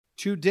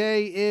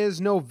Today is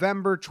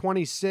November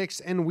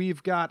 26th, and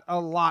we've got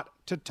a lot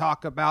to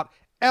talk about.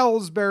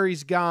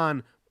 Ellsbury's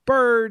gone.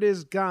 Bird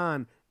is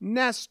gone.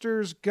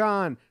 Nestor's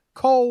gone.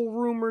 Cole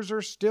rumors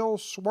are still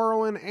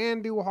swirling.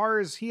 Andujar,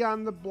 is he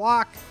on the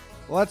block?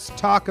 Let's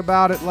talk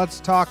about it. Let's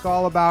talk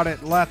all about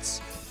it.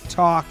 Let's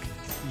talk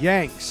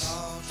Yanks.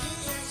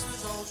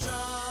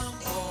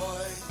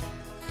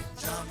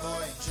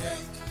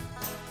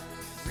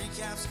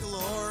 Recaps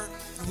galore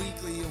and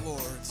weekly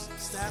awards.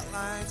 Stat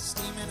lines,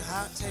 steaming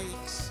hot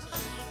takes.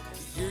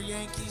 Get your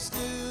Yankees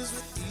news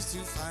with these two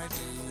fine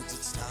dudes.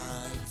 It's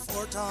time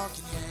for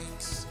Talking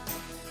Yanks.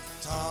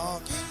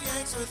 Talking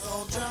Yanks with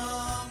old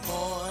John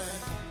Boy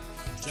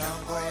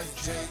and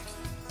Jake.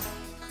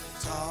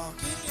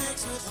 Talking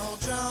Yanks with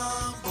old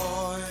John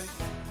Boy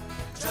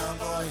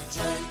and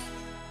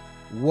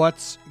Jake.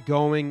 What's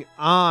going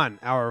on,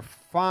 our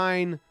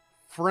fine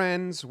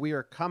friends? We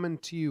are coming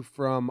to you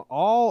from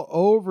all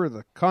over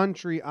the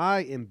country. I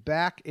am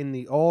back in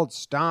the old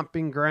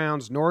stomping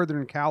grounds,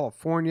 Northern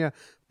California,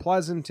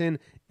 Pleasanton,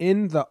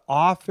 in the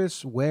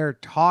office where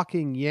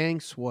Talking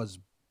Yanks was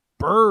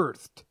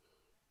birthed.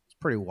 It's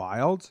pretty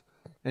wild.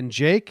 And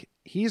Jake,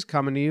 he's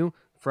coming to you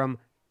from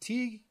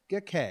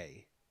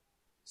T-G-K.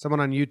 Someone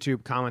on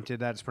YouTube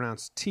commented that it's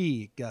pronounced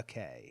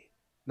T-G-K,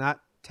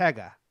 not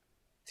Tega.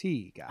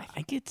 T-G-K. I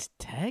think it's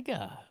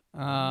Tega.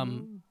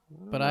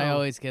 But I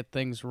always get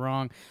things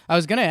wrong. I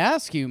was gonna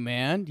ask you,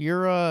 man.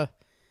 You're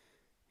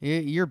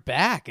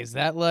back. Is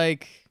that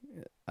like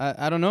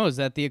I don't know? Is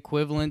that the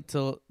equivalent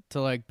to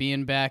like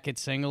being back at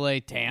Single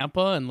A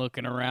Tampa and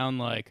looking around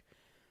like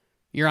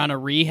you're on a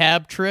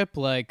rehab trip?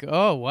 Like,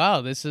 oh wow,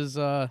 this is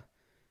I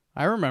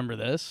remember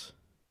this.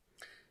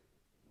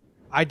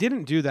 I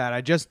didn't do that.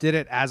 I just did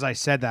it as I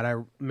said that. I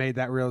made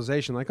that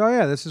realization. Like, oh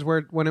yeah, this is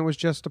when it was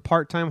just a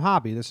part-time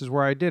hobby. This is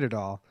where I did it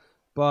all.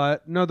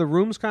 But no, the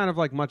room's kind of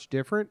like much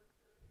different.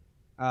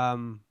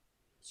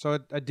 So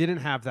I didn't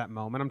have that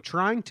moment.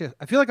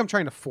 I feel like I'm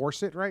trying to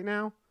force it right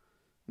now.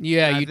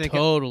 Yeah, you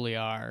totally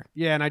are.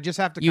 Yeah, and I just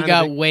have to You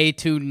got way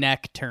too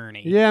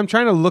neck-turny. Yeah, I'm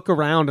trying to look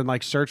around and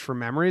like search for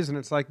memories, and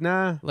it's like,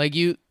 nah. Like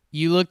you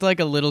looked like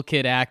a little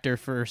kid actor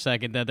for a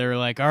second that they were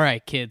like, all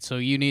right, kid, so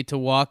you need to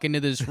walk into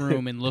this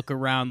room and look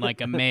around like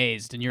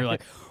amazed. And you're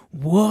like,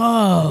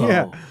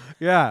 whoa.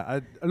 Yeah.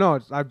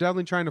 I'm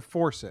definitely trying to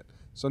force it.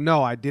 So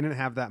no, I didn't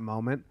have that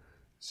moment.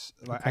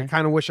 Okay. I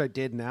kind of wish I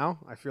did now.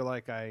 I feel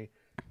like I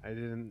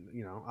didn't,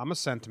 I'm a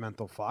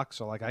sentimental fuck,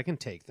 so like I can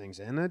take things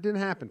in. It didn't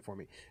happen for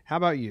me. How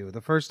about you?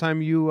 The first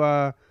time you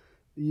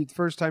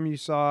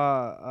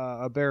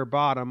saw a bare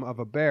bottom of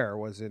a bear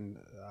was in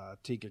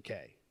TKK.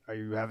 Are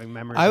you having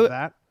memories of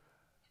that?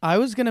 I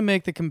was gonna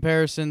make the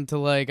comparison to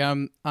like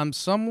I'm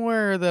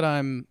somewhere that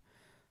I'm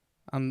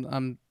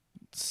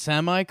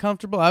semi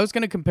comfortable. I was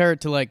gonna compare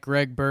it to like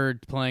Greg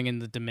Bird playing in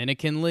the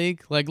Dominican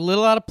League, like a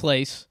little out of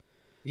place.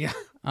 Yeah.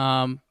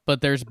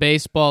 But there's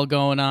baseball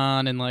going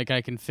on, and like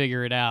I can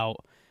figure it out.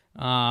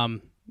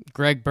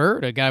 Greg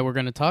Bird, a guy we're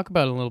gonna talk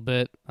about in a little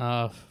bit,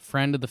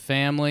 friend of the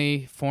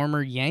family,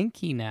 former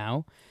Yankee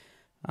now.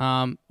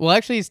 Well,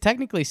 actually, he's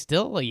technically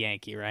still a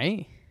Yankee,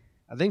 right?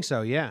 I think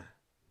so. Yeah.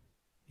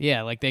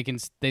 Yeah, like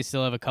they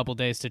still have a couple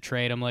days to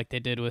trade him, like they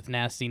did with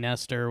Nasty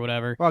Nestor or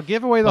whatever. Well,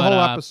 give away the whole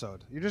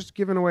episode. You're just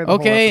giving away the whole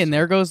episode. Okay, and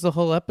there goes the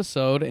whole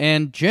episode.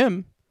 And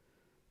Jim,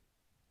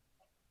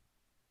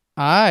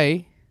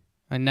 I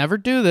never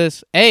do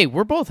this. Hey,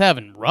 we're both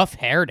having rough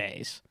hair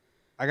days.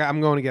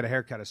 I'm going to get a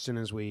haircut as soon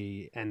as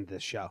we end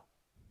this show.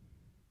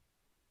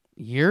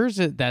 Yours?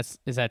 Is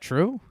that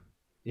true?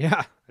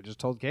 Yeah, I just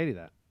told Katie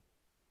that.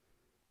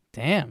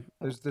 Damn.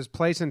 There's this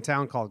place in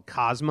town called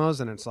Cosmos,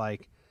 and it's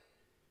like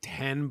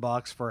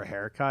 $10 for a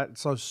haircut.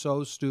 It's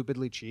so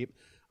stupidly cheap.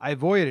 I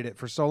avoided it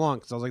for so long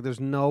because I was like,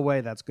 there's no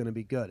way that's going to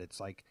be good. It's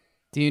like...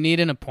 Do you need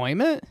an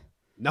appointment?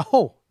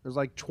 No. There's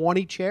like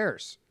 20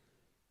 chairs.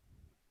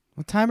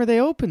 What time are they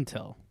open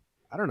till?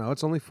 I don't know.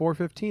 It's only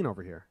 4:15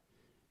 over here.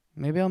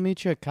 Maybe I'll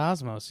meet you at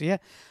Cosmos. Yeah.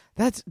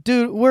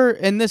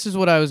 And this is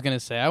what I was going to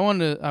say. I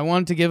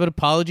wanted to give an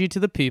apology to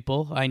the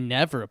people. I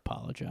never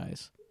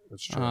apologize.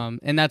 That's true.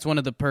 And that's one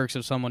of the perks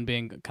of someone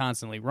being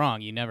constantly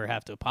wrong. You never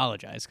have to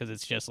apologize because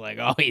it's just like,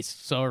 oh, he's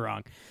so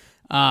wrong.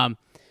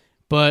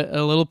 But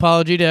a little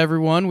apology to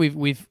everyone.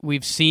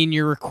 We've seen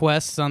your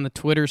requests on the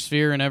Twitter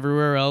sphere and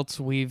everywhere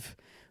else. We've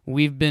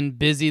been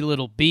busy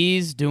little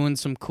bees doing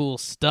some cool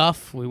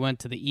stuff. We went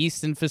to the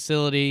Easton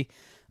facility.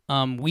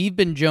 We've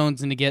been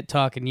jonesing to get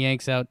Talking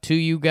Yanks out to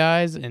you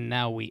guys, and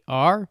now we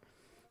are.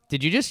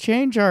 Did you just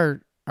change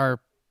our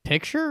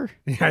picture?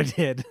 Yeah, I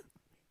did.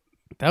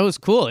 That was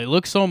cool. It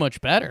looks so much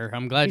better.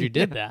 I'm glad you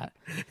did that.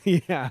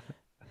 Yeah.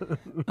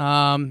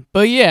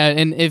 But yeah,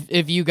 and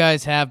if you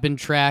guys have been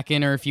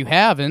tracking, or if you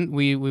haven't,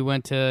 we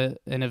went to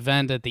an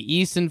event at the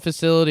Easton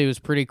facility. It was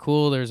pretty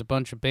cool. There's a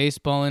bunch of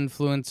baseball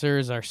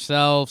influencers,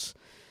 ourselves,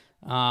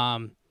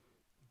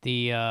 the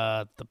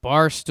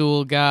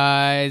Barstool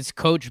guys,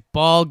 Coach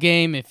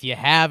Ballgame. If you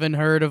haven't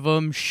heard of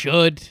them,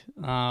 should.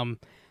 One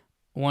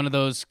of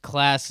those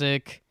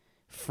classic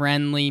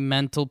friendly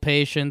mental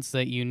patients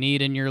that you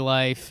need in your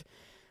life.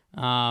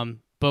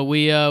 But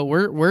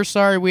we're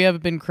sorry we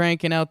haven't been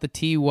cranking out the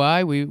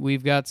TY.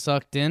 We've got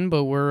sucked in,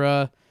 but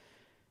we're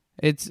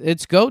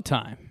it's go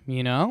time,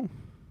 you know?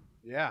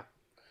 Yeah.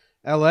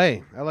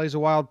 LA's a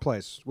wild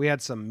place. We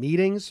had some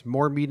meetings,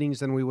 more meetings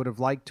than we would have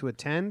liked to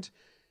attend.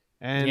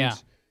 And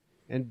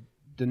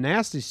the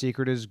nasty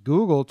secret is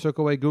Google took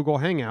away Google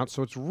Hangouts,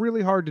 so it's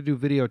really hard to do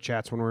video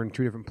chats when we're in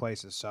two different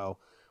places. So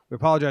we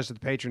apologize to the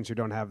patrons who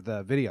don't have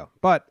the video.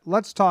 But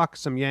let's talk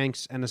some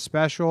Yanks and a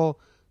special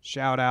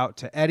shout out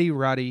to Eddie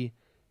Ruddy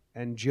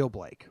and Jill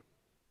Blake.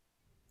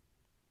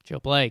 Jill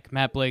Blake,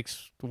 Matt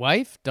Blake's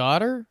wife,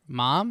 daughter,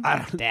 mom,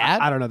 dad?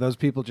 I don't know. Those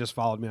people just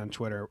followed me on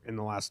Twitter in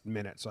the last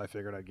minute, so I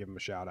figured I'd give them a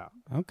shout out.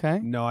 Okay.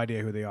 No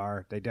idea who they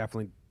are. They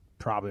definitely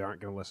probably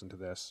aren't going to listen to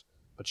this.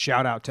 But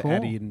shout out to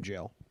Eddie and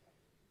Jill.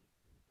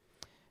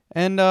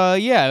 And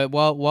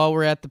while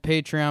we're at the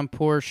Patreon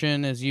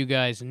portion, as you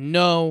guys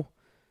know,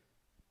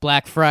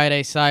 Black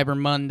Friday, Cyber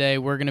Monday,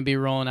 we're going to be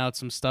rolling out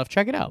some stuff.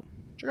 Check it out.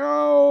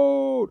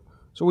 So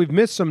we've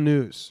missed some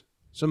news,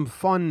 some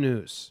fun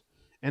news.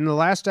 In the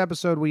last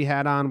episode we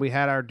had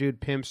our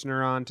dude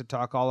Pimpsner on to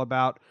talk all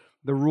about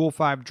the Rule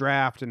 5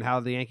 draft and how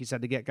the Yankees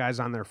had to get guys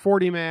on their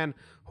 40-man.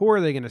 Who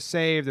are they going to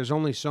save? There's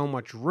only so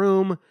much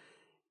room.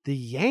 The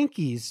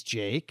Yankees,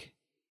 Jake,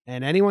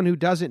 and anyone who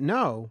doesn't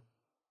know,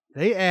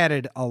 they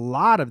added a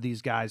lot of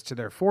these guys to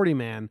their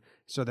 40-man,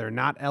 so they're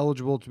not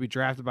eligible to be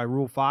drafted by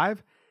Rule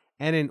 5.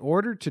 And in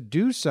order to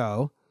do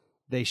so,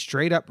 they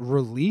straight up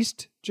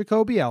released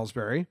Jacoby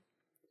Ellsbury,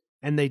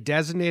 and they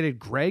designated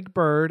Greg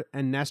Bird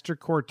and Nestor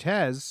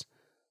Cortez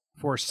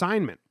for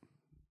assignment,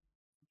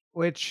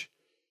 which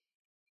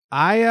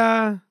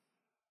I'm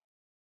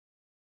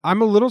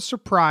a little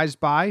surprised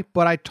by,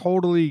 but I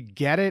totally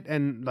get it,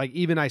 and like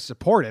even I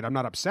support it. I'm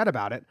not upset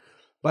about it,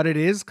 but it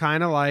is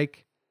kind of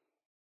like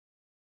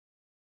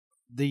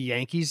the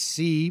Yankees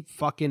see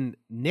fucking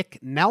Nick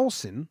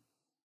Nelson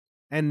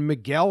and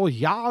Miguel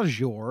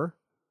Yajor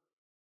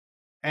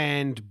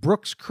and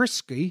Brooks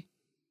Kriske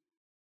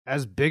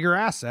as bigger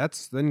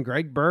assets than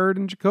Greg Bird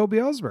and Jacoby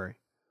Ellsbury,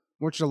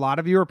 which a lot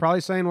of you are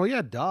probably saying, well,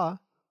 yeah, duh,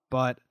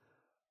 but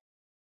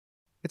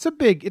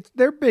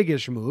they're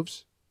big-ish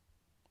moves.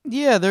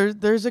 Yeah,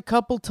 there's a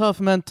couple tough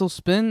mental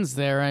spins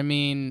there. I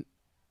mean,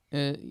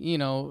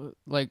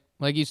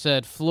 like you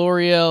said,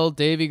 Florial,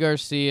 Davy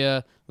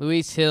Garcia,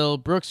 Luis Hill,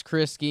 Brooks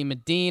Kriske,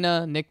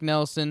 Medina, Nick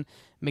Nelson,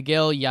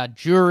 Miguel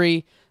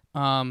Yajuri.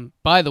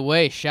 By the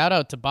way, shout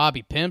out to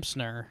Bobby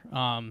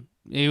Pimpsner.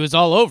 He was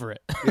all over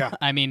it. Yeah.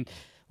 I mean,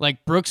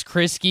 like Brooks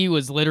Kriske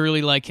was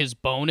literally like his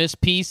bonus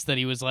piece that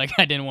he was like,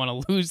 I didn't want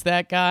to lose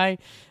that guy.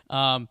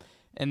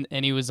 And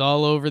he was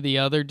all over the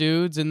other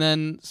dudes. And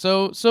then,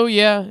 so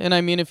yeah. And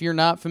I mean, if you're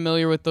not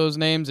familiar with those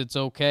names, it's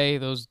okay.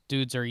 Those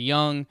dudes are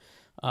young.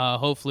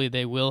 Hopefully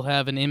they will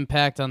have an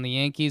impact on the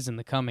Yankees in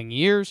the coming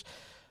years.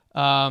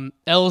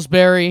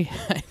 Ellsbury,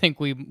 I think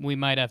we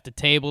might have to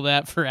table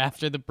that for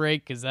after the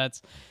break, because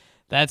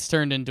that's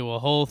turned into a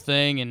whole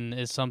thing and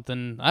is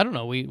something, I don't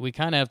know, we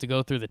kind of have to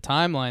go through the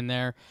timeline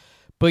there.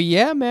 But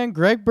yeah, man,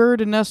 Greg Bird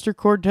and Nestor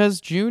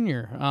Cortez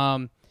Jr.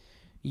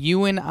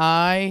 You and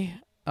I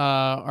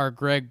are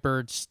Greg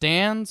Bird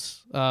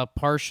stans,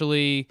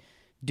 partially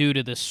due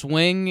to the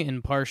swing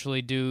and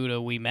partially due to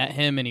we met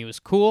him and he was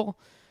cool.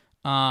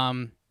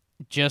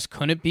 Just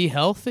couldn't be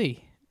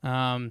healthy.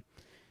 And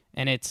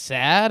it's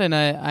sad, and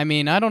I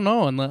mean, I don't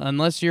know,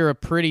 unless you're a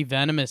pretty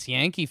venomous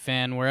Yankee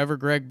fan, wherever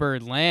Greg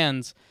Bird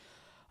lands,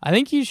 I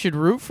think you should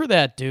root for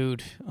that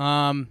dude.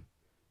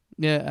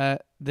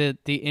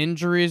 The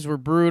injuries were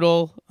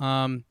brutal.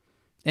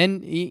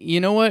 And you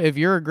know what? If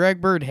you're a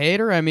Greg Bird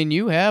hater, I mean,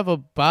 you have a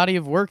body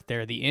of work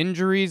there. The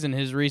injuries and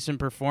his recent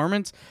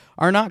performance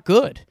are not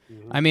good.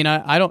 Mm-hmm. I mean,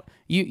 I don't.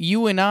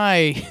 You and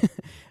I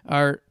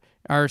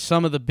are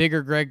some of the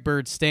bigger Greg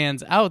Bird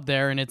stands out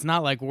there, and it's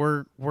not like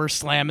we're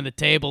slamming the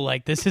table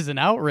like this is an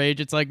outrage.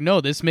 It's like,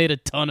 no, this made a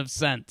ton of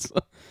sense.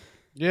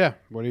 Yeah,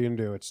 what are you gonna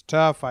do? It's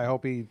tough. I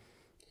hope he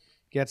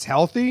gets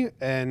healthy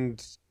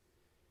and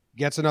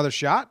gets another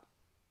shot.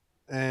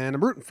 And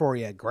I'm rooting for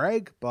you,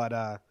 Greg,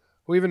 but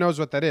who even knows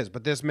what that is?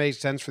 But this makes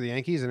sense for the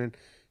Yankees, and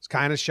it's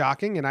kind of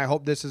shocking, and I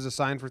hope this is a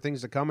sign for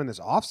things to come in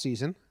this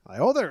offseason.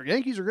 The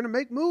Yankees are going to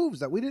make moves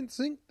that we didn't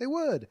think they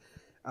would.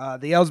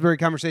 The Ellsbury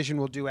conversation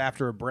we'll do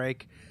after a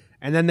break.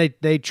 And then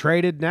they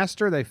traded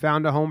Nestor. They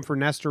found a home for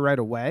Nestor right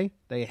away.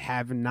 They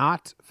have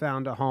not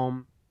found a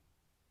home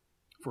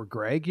for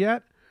Greg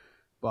yet,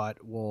 but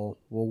we'll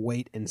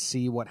wait and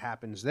see what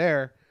happens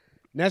there.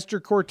 Nestor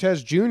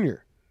Cortez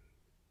Jr.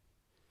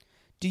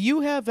 Do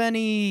you have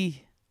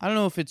any, I don't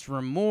know if it's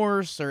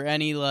remorse or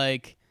any,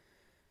 like,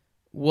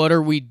 what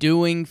are we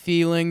doing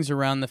feelings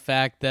around the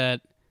fact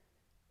that,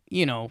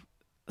 you know,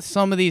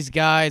 some of these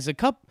guys,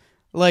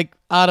 like,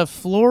 out of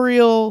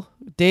Florial,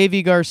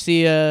 Davy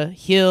Garcia,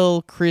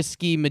 Hill,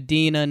 Kriske,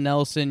 Medina,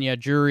 Nelson,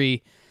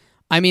 Yajuri,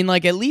 I mean,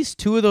 like, at least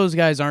two of those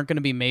guys aren't going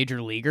to be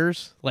major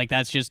leaguers. Like,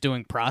 that's just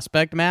doing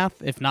prospect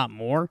math, if not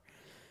more.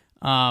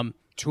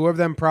 Two of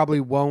them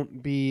probably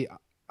won't be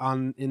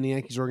in the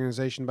Yankees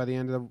organization by the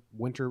end of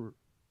winter.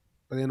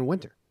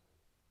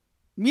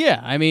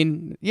 Yeah, I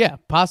mean, yeah,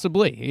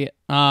 possibly.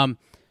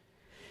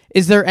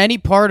 Is there any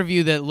part of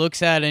you that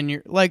looks at and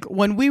you're like,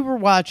 when we were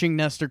watching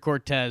Nestor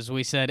Cortez,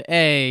 we said,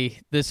 A,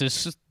 this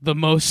is the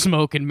most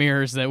smoke and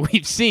mirrors that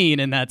we've seen,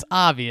 and that's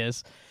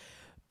obvious.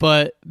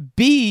 But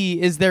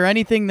B, is there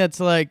anything that's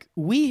like,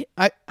 okay,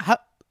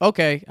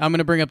 I'm going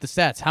to bring up the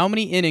stats. How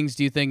many innings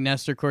do you think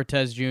Nestor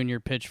Cortez Jr.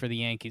 pitched for the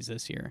Yankees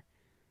this year?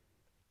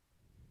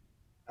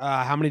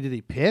 How many did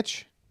he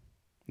pitch?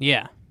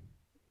 Yeah.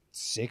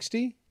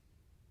 60?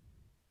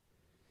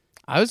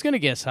 I was going to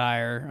guess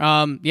higher.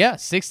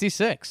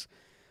 66.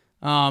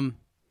 I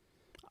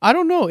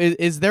don't know.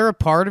 Is there a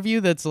part of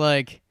you that's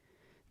like,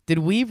 did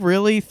we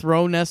really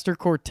throw Nestor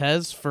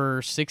Cortez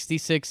for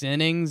 66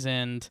 innings?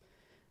 And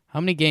how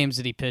many games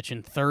did he pitch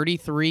in?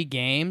 33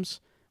 games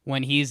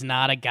when he's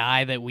not a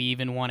guy that we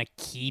even want to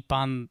keep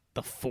on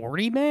the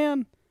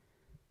 40-man?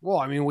 Well,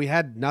 I mean, we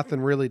had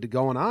nothing really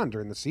going on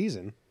during the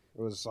season.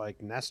 It was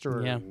like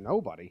Nestor and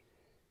nobody.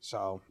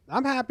 So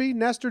I'm happy.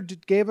 Nestor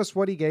gave us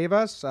what he gave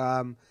us.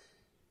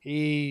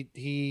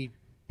 He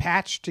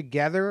patched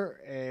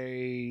together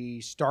a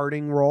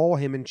starting role,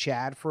 him and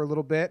Chad, for a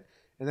little bit.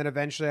 And then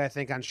eventually, I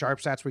think on Sharp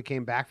Stats, we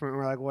came back from it and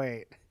we're like,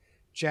 wait,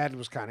 Chad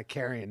was kind of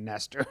carrying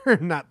Nestor,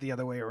 not the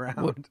other way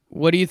around.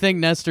 What do you think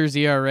Nestor's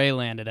ERA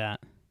landed at?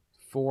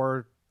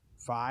 4,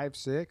 5,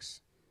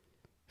 6?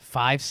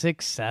 5,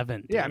 6,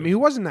 7. Dude. Yeah, I mean, he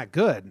wasn't that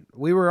good.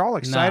 We were all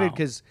excited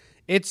because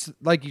it's,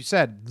 like you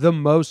said, the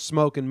most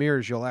smoke and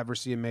mirrors you'll ever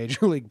see a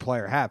major league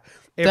player have.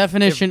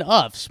 Definition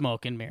of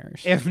smoke and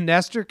mirrors. If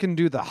Nestor can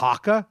do the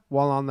haka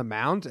while on the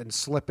mound and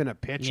slip in a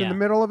pitch in the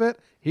middle of it,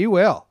 he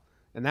will.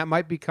 And that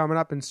might be coming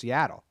up in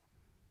Seattle.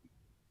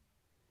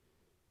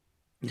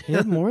 He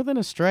had more than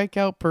a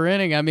strikeout per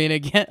inning. I mean,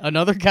 again,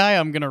 another guy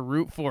I'm going to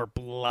root for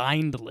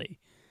blindly.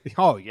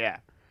 Oh, yeah.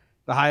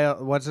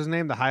 What's his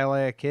name? The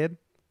Hialeah Kid?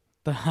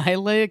 The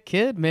Hialeah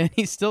Kid, man.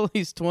 He's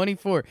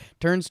 24.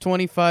 Turns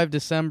 25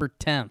 December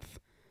 10th.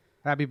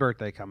 Happy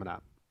birthday coming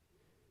up.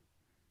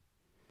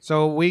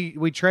 So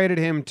we traded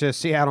him to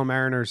Seattle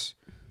Mariners,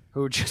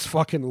 who just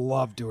fucking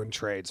love doing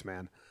trades,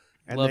 man.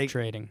 And love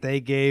trading.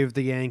 They gave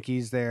the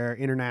Yankees their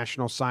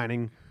international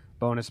signing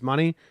bonus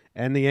money,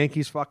 and the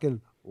Yankees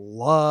fucking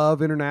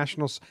love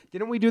internationals.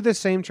 Didn't we do this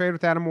same trade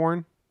with Adam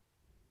Warren?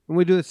 Didn't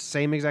we do the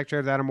same exact trade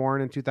with Adam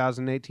Warren in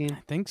 2018?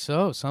 I think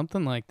so.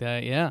 Something like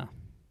that, yeah.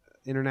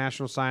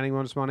 International signing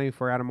bonus money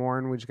for Adam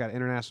Warren. We just got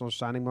international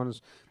signing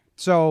bonus.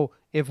 So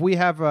if we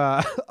have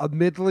a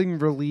middling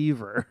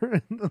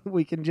reliever,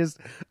 we can just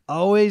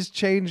always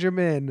change him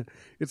in.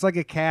 It's like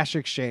a cash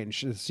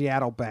exchange, the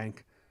Seattle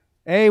Bank.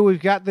 Hey,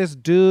 we've got this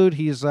dude.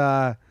 He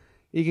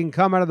can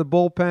come out of the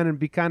bullpen and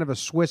be kind of a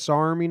Swiss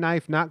Army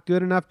knife. Not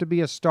good enough to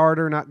be a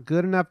starter. Not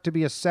good enough to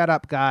be a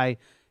setup guy.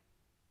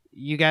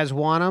 You guys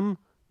want him?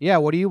 Yeah,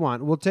 what do you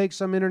want? We'll take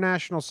some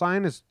international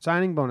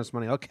signing bonus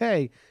money.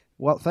 Okay.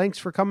 Well, thanks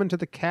for coming to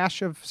the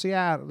Cash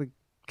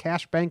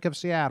Bank of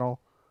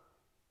Seattle.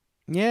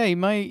 Yeah, he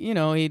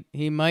might,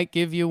 he might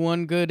give you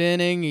one good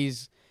inning.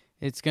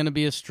 It's going to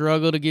be a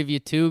struggle to give you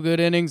 2 good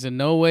innings, and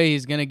no way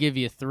he's going to give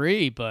you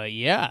 3. But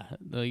yeah,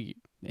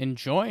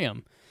 enjoy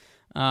him.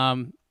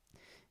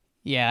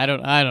 Yeah, I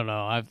don't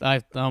know.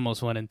 I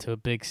almost went into a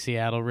big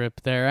Seattle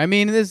rip there. I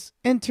mean, this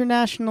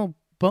international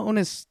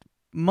bonus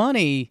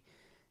money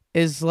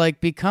is like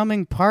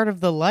becoming part of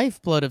the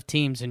lifeblood of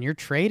teams, and you're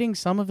trading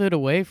some of it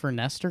away for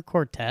Nestor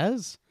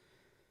Cortez?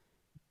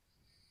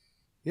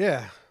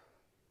 Yeah.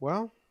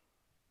 Well,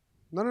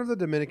 none of the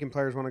Dominican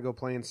players want to go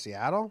play in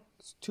Seattle.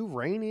 It's too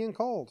rainy and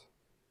cold.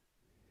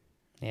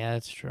 Yeah,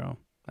 that's true.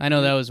 I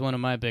know that was one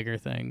of my bigger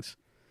things.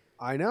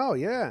 I know,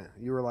 yeah.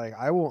 You were like,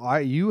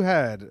 you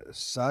had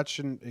such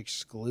an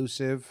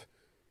exclusive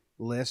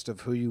list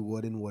of who you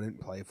would and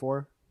wouldn't play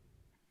for.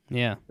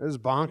 Yeah. It was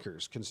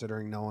bonkers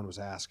considering no one was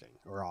asking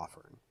or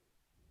offering.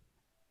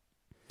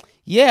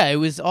 Yeah, it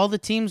was all the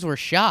teams were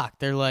shocked.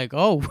 They're like,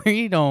 oh,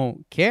 we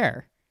don't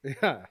care.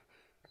 Yeah.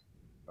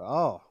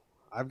 Oh,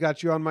 I've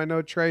got you on my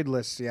no trade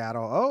list,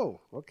 Seattle. Oh,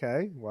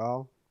 okay.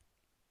 Well,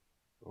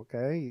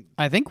 okay.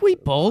 I think we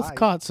both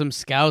caught some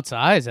scouts'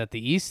 eyes at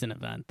the Easton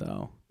event,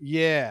 though.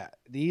 Yeah,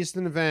 the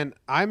Easton event,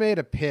 I made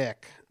a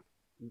pick.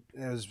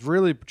 It was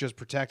really just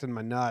protecting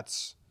my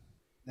nuts.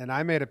 And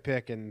I made a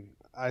pick, and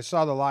I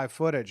saw the live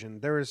footage,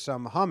 and there was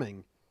some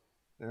humming.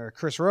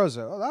 Chris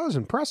Rosa. Oh, that was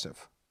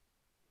impressive.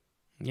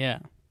 Yeah.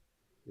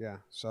 Yeah,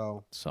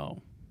 so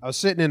I was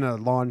sitting in a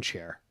lawn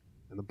chair,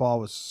 and the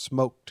ball was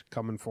smoked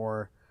coming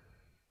for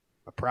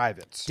a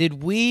privates.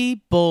 Did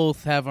we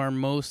both have our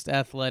most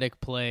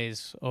athletic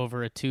plays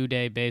over a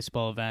 2-day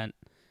baseball event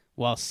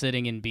while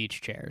sitting in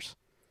beach chairs?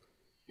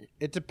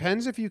 It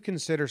depends if you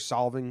consider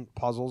solving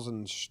puzzles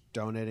and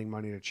donating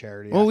money to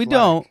charity. Well, athletic. We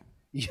don't.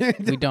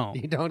 We don't.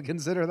 You don't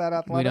consider that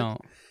athletic? We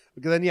don't.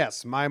 Because then,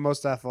 yes, my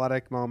most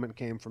athletic moment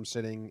came from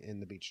sitting in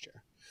the beach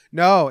chair.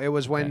 No, it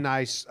was when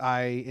I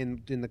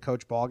in the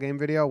coach ball game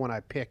video when I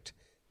picked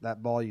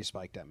that ball you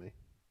spiked at me.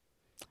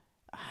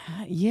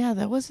 Yeah,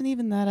 that wasn't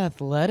even that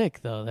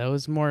athletic though. That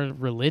was more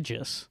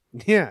religious.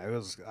 Yeah, it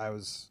was.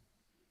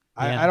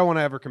 I don't want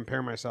to ever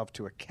compare myself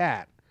to a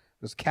cat,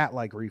 Those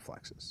cat-like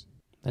reflexes.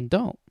 Then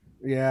don't.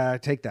 Yeah,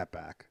 take that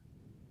back.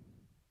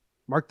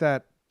 Mark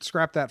that,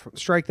 scrap that,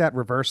 strike that,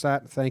 reverse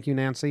that. Thank you,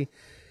 Nancy.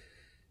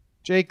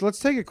 Jake, let's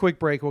take a quick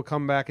break. We'll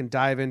come back and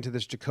dive into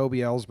this Jacoby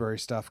Ellsbury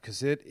stuff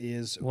because it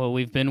is what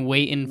we've been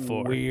waiting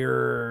for.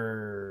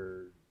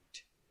 Weird.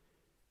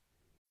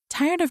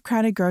 Tired of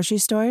crowded grocery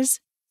stores?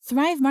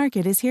 Thrive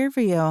Market is here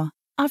for you,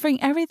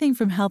 offering everything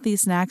from healthy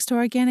snacks to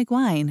organic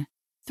wine.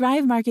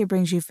 Thrive Market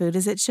brings you food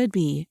as it should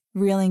be,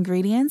 real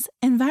ingredients,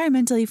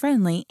 environmentally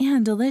friendly,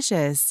 and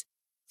delicious.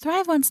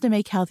 Thrive wants to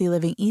make healthy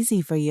living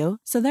easy for you,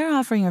 so they're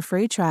offering a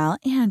free trial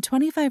and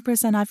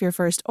 25% off your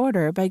first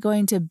order by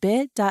going to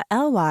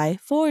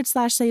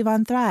bit.ly/save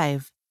on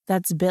Thrive.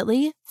 That's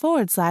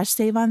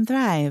bit.ly/save on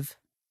Thrive.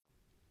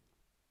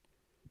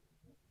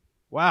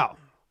 Wow.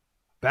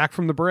 Back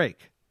from the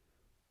break.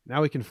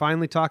 Now we can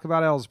finally talk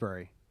about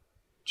Ellsbury.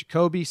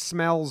 Jacoby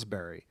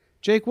Smellsbury.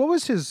 Jake, what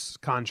was his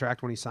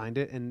contract when he signed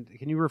it? And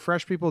can you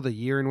refresh people the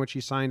year in which he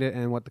signed it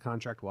and what the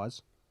contract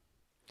was?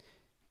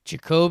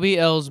 Jacoby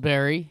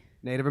Ellsbury,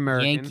 Native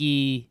American.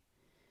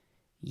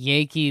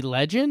 Yankee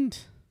legend.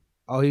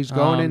 Oh, he's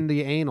going in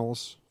the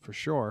annals for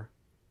sure.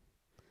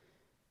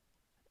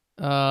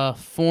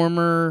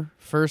 Former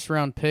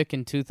first-round pick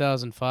in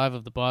 2005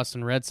 of the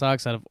Boston Red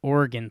Sox out of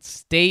Oregon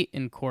State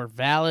in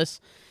Corvallis.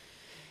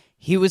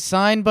 He was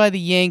signed by the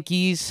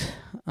Yankees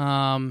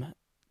to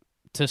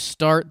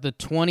start the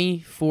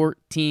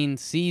 2014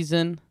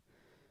 season.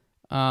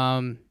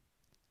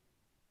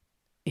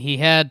 He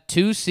had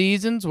 2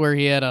 seasons where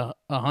he had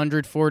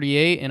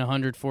 148 and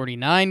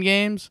 149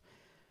 games.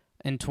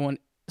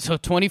 So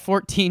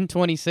 2014,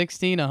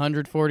 2016,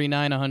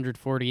 149,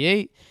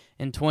 148.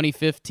 In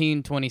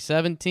 2015,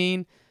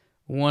 2017,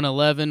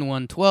 111,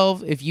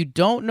 112. If you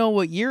don't know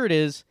what year it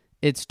is,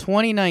 it's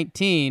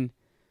 2019,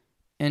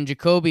 and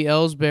Jacoby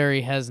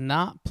Ellsbury has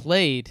not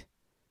played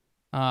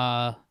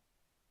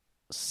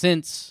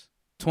since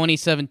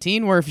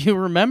 2017, where if you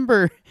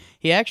remember,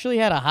 he actually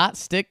had a hot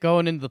stick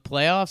going into the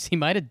playoffs. He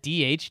might have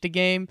DH'd a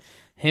game.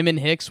 Him and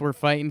Hicks were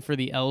fighting for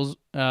the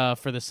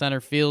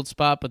center field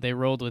spot, but they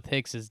rolled with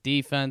Hicks's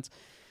defense.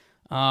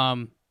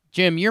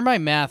 Jim, you're my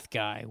math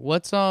guy.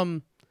 What's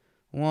 1,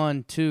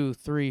 2,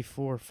 3,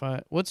 4,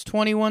 5? What's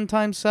 21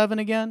 times 7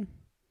 again?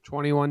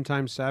 21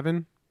 times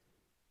 7?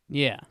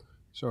 Yeah.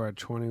 So we're at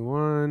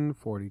 21,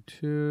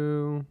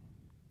 42.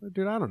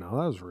 Dude, I don't know.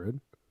 That was rude.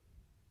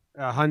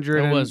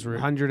 100. That was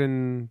rude.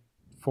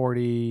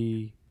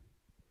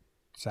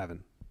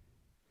 147.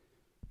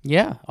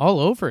 Yeah, all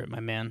over it, my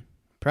man.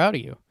 Proud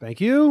of you.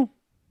 Thank you.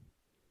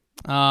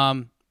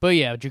 But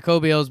yeah,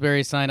 Jacoby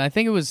Ellsbury signed. I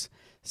think it was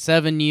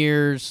 7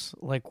 years,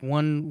 like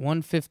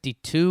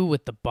 152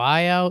 with the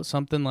buyout,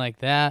 something like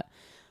that.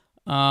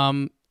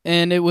 And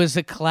it was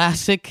a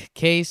classic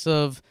case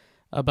of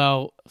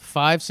about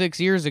 5-6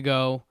 years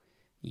ago,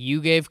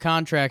 you gave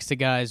contracts to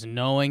guys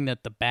knowing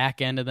that the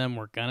back end of them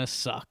were going to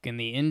suck. And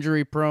the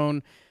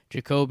injury-prone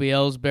Jacoby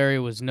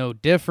Ellsbury was no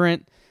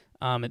different.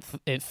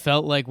 It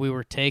felt like we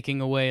were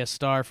taking away a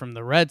star from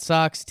the Red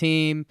Sox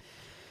team.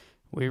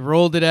 We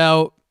rolled it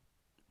out,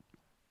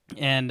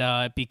 and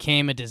it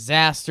became a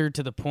disaster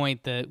to the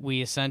point that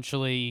we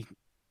essentially,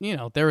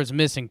 there was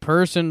missing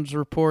persons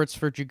reports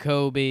for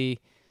Jacoby.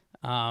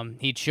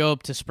 He'd show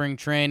up to spring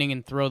training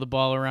and throw the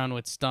ball around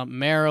with Stump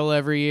Merrill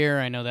every year.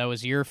 I know that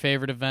was your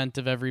favorite event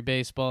of every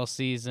baseball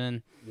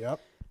season.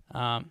 Yep.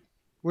 Well,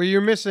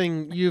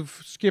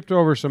 you've skipped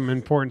over some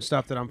important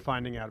stuff that I'm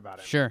finding out about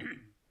him. Sure.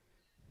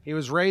 He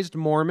was raised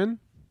Mormon,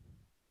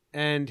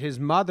 and his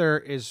mother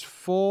is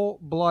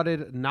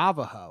full-blooded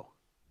Navajo.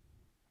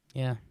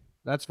 Yeah.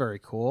 That's very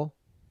cool.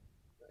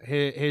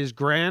 His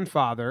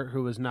grandfather,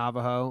 who was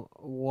Navajo,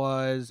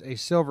 was a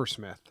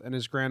silversmith, and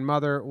his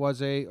grandmother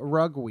was a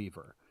rug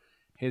weaver.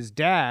 His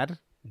dad,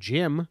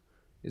 Jim,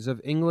 is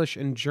of English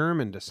and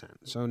German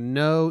descent, so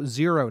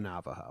zero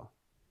Navajo.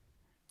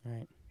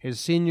 Right. His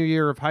senior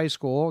year of high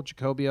school,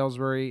 Jacoby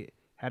Ellsbury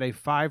had a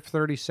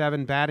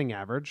 .537 batting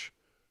average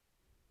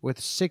with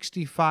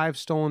 65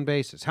 stolen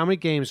bases. How many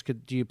games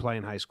do you play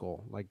in high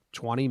school? Like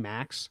 20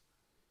 max?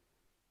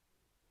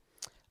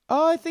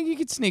 Oh, I think you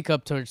could sneak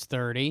up towards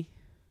 30.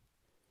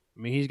 I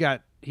mean,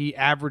 he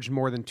averaged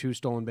more than 2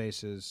 stolen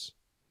bases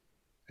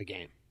a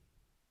game.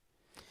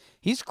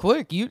 He's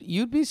quick.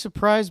 You'd be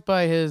surprised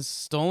by his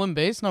stolen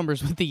base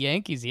numbers with the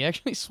Yankees. He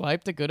actually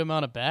swiped a good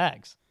amount of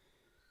bags.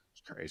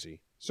 It's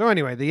crazy. So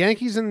anyway, the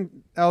Yankees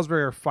and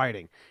Ellsbury are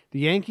fighting. The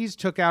Yankees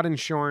took out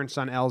insurance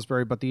on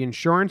Ellsbury, but the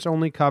insurance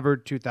only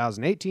covered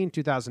 2018,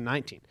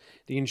 2019.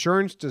 The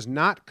insurance does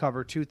not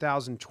cover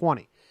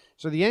 2020.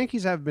 So the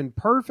Yankees have been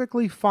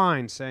perfectly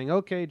fine saying,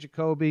 okay,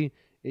 Jacoby,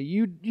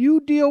 you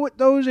deal with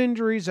those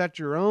injuries at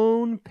your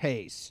own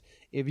pace.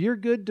 If you're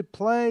good to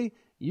play,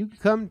 you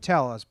come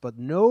tell us, but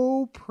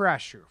no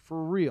pressure,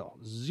 for real.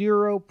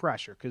 Zero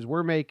pressure, because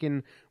we're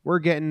getting,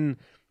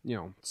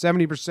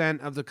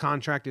 70% of the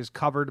contract is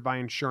covered by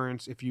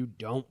insurance if you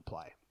don't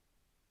play.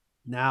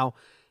 Now,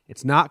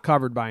 it's not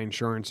covered by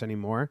insurance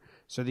anymore,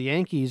 so the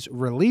Yankees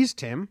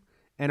released him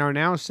and are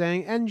now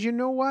saying, and you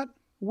know what?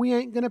 we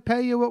ain't going to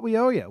pay you what we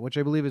owe you, which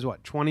I believe is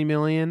what, $20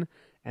 million,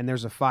 and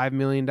there's a $5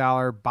 million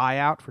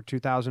buyout for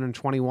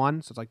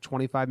 2021, so it's like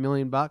 $25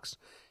 million.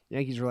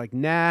 Yankees are like,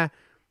 nah,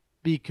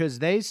 because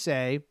they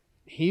say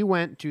he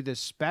went to this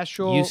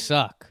special... You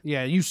suck.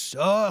 Yeah, you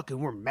suck, and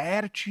we're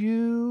mad at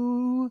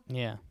you.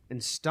 Yeah.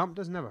 And Stump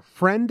doesn't have a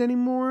friend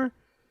anymore.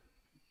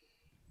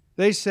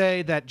 They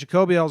say that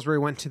Jacoby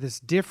Ellsbury went to this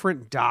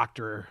different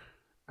doctor.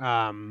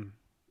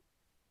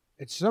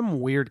 It's some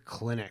weird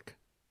clinic.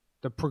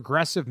 The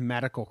Progressive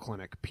Medical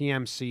Clinic,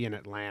 PMC in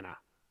Atlanta,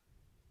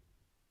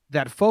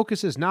 that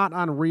focuses not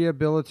on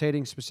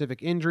rehabilitating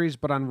specific injuries,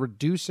 but on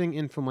reducing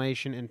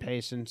inflammation in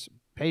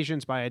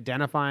patients by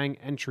identifying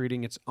and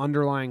treating its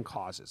underlying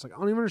causes. Like, I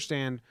don't even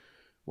understand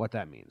what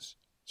that means.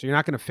 So you're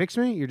not going to fix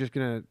me? You're just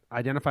going to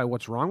identify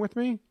what's wrong with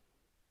me?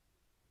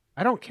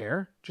 I don't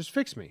care. Just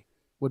fix me,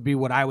 would be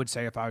what I would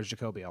say if I was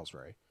Jacoby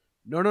Ellsbury.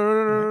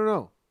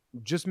 No.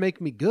 Just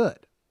make me good.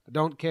 I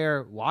don't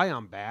care why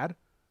I'm bad.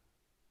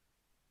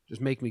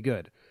 Just make me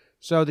good.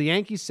 So the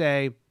Yankees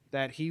say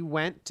that he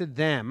went to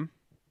them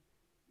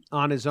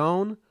on his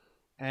own,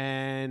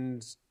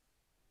 and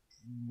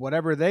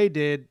whatever they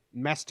did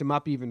messed him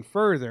up even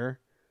further,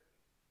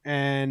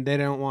 and they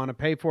don't want to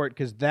pay for it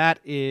because that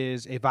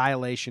is a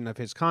violation of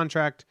his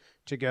contract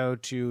to go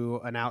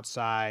to an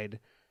outside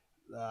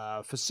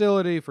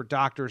facility for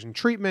doctors and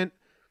treatment,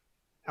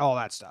 all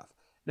that stuff.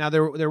 Now,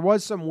 there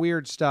was some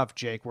weird stuff,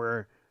 Jake,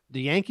 where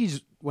the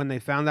Yankees, when they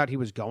found out he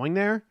was going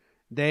there,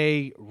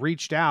 they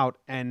reached out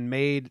and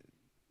made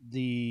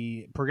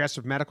the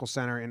Progressive Medical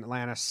Center in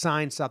Atlanta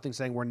sign something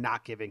saying we're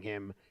not giving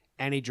him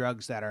any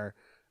drugs that are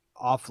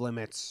off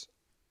limits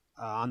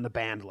on the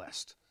banned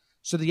list.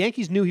 So the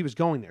Yankees knew he was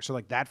going there. So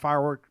like that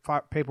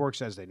paperwork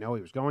says they know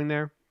he was going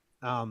there.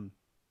 Then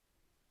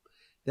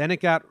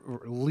it got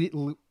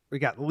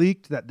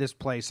leaked that this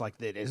place, like,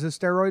 it is a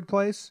steroid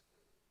place.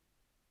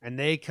 And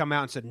they come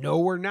out and said, no,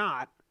 we're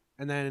not.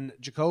 And then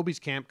Jacoby's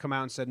camp come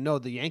out and said, no,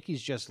 the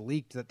Yankees just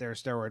leaked that they're a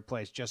steroid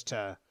place just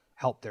to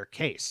help their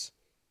case.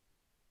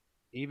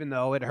 Even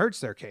though it hurts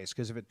their case.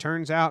 Because if it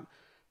turns out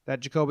that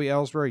Jacoby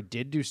Ellsbury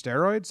did do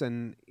steroids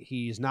and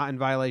he's not in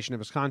violation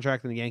of his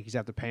contract, then the Yankees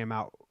have to pay him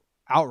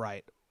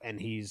outright. And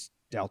he's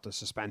dealt a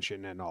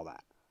suspension and all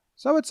that.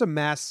 So it's a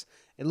mess.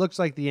 It looks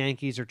like the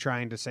Yankees are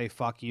trying to say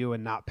fuck you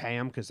and not pay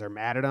him because they're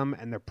mad at him.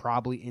 And they're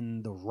probably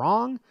in the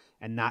wrong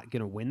and not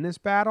going to win this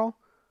battle.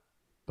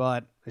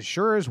 But it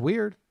sure is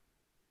weird.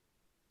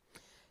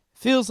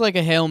 Feels like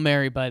a Hail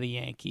Mary by the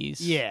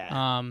Yankees.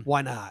 Yeah.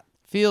 Why not?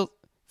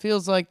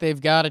 Feels like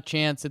they've got a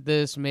chance at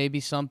this. Maybe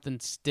something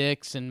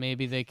sticks and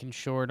maybe they can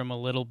short them a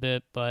little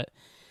bit. But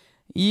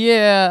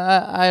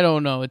yeah, I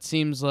don't know. It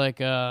seems like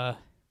an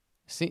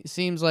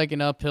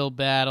uphill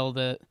battle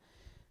that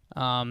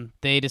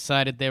they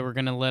decided they were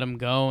going to let him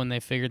go, and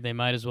they figured they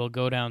might as well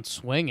go down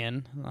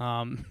swinging.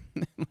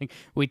 Like,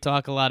 we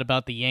talk a lot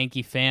about the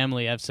Yankee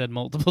family. I've said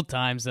multiple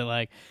times that,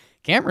 like,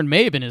 Cameron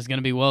Maybin is going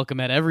to be welcome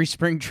at every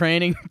spring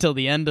training till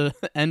the end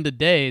of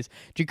days.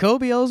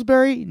 Jacoby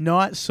Ellsbury,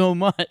 not so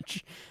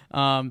much.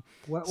 So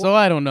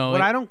I don't know.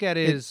 What I don't get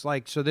is,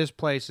 like, so this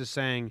place is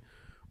saying,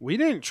 we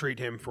didn't treat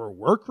him for a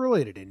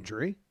work-related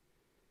injury.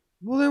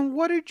 Well, then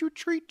what did you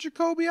treat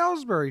Jacoby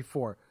Ellsbury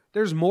for?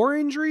 There's more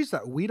injuries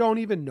that we don't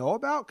even know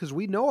about because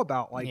we know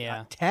about, like,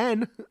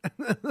 10.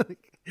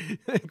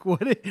 Like,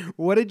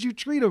 what did you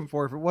treat him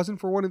for if it wasn't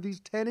for one of these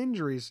 10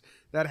 injuries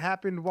that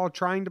happened while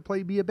trying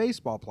to be a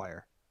baseball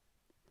player?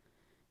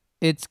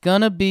 It's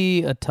going to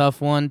be a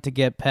tough one to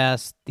get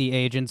past the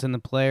agents and the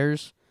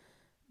players.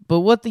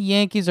 But what the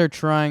Yankees are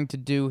trying to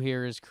do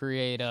here is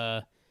create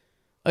a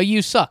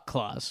you suck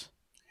clause.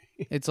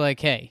 It's like,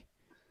 hey,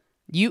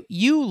 you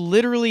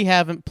literally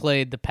haven't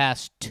played the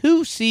past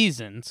 2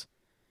 seasons.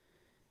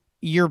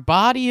 Your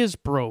body is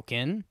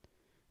broken.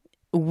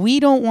 We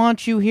don't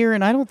want you here,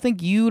 and I don't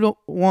think you don't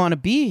want to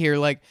be here.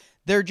 Like,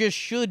 there just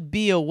should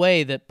be a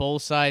way that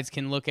both sides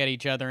can look at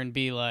each other and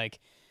be like,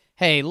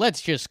 hey,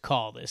 let's just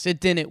call this. It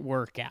didn't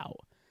work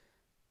out.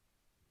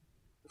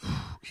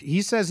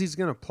 He says he's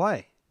going to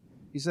play.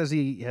 He says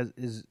he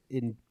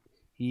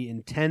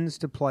intends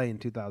to play in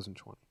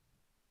 2020.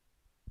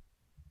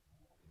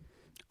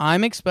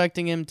 I'm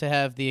expecting him to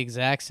have the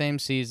exact same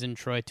season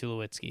Troy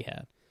Tulowitzki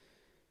had.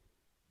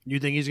 You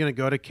think he's going to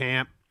go to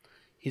camp?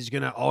 He's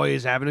going to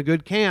always having a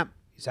good camp.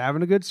 He's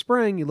having a good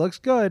spring. He looks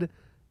good.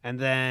 And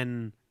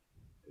then...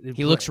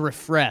 He looks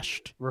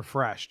refreshed.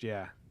 Refreshed,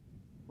 yeah.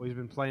 Well, he's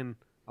been playing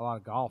a lot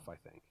of golf, I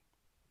think.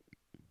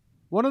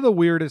 One of the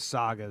weirdest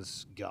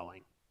sagas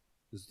going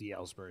is the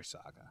Ellsbury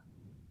saga.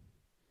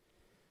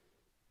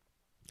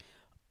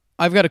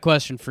 I've got a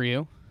question for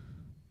you.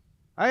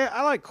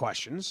 I like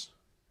questions.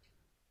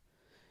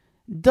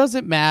 Does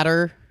it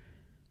matter?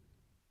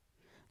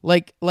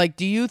 Like,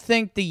 do you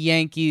think the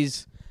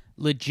Yankees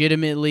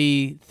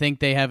legitimately think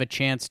they have a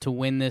chance to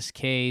win this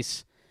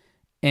case,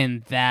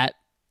 and that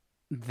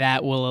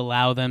will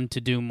allow them to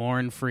do more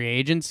in free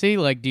agency?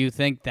 Like, do you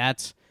think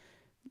that's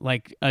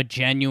like a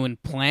genuine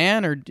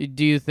plan, or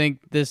do you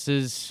think this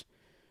is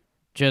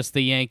just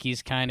the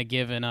Yankees kind of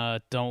giving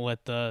a don't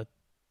let the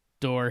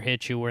door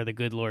hit you where the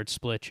good Lord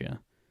split you.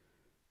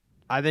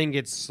 I think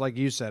it's, like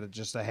you said, it's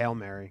just a Hail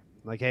Mary.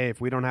 Like, hey,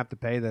 if we don't have to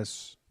pay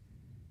this,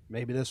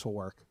 maybe this will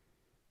work.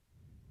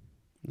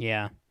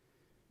 Yeah.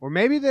 Or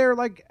maybe they're,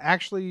 like,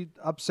 actually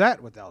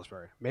upset with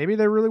Ellsbury. Maybe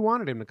they really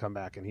wanted him to come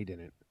back and he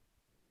didn't.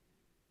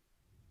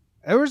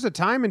 There was a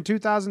time in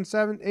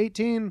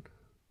 2018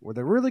 where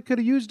they really could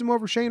have used him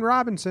over Shane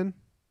Robinson.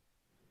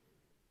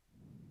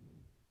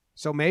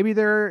 So maybe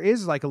there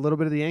is, like, a little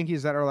bit of the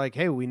Yankees that are like,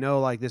 hey, we know,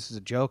 like, this is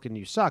a joke and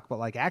you suck. But,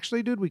 like,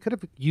 actually, dude, we could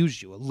have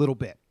used you a little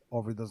bit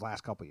over those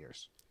last couple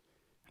years.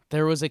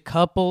 There was a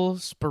couple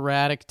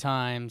sporadic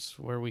times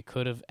where we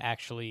could have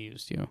actually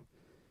used you.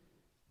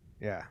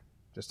 Yeah,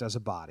 just as a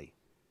body.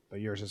 But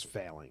yours is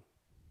failing.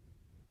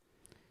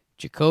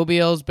 Jacoby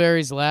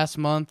Ellsbury's last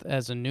month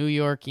as a New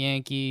York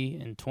Yankee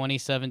in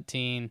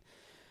 2017.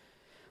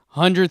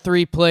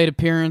 103 plate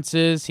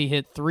appearances. He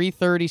hit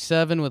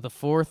 .337 with a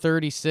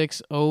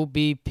 .436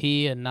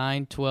 OBP and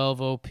 .912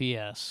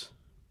 OPS.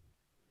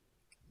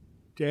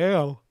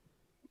 Damn.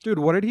 Dude,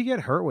 what did he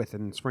get hurt with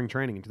in spring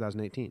training in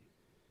 2018?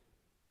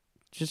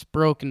 Just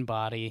broken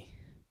body.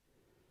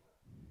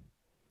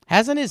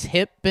 Hasn't his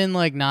hip been,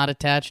 like, not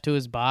attached to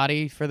his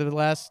body for the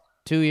last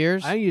 2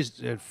 years? I think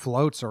it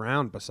floats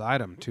around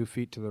beside him 2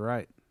 feet to the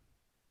right.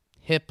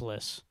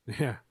 Hipless.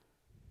 Yeah.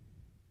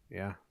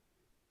 Yeah.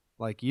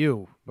 Like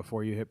you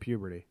before you hit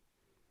puberty.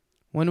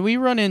 When we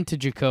run into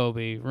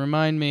Jacoby,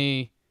 remind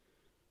me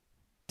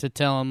to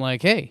tell him,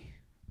 like, hey,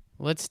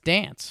 let's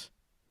dance,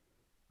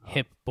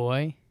 hip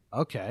boy.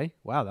 Okay.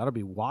 Wow, that'll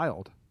be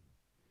wild.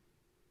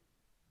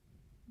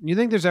 You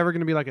think there's ever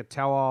going to be like a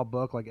tell-all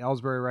book, like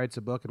Ellsbury writes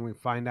a book and we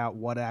find out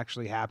what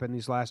actually happened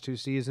these last 2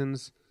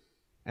 seasons?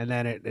 And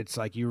then it's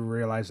like you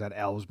realize that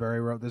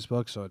Ellsbury wrote this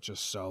book, so it's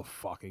just so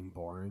fucking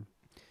boring.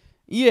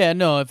 Yeah,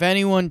 no, if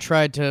anyone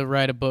tried to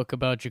write a book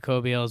about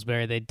Jacoby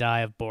Ellsbury, they'd die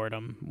of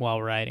boredom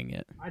while writing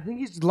it. I think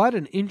he's led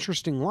an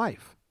interesting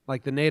life.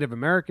 Like the Native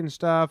American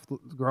stuff,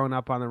 growing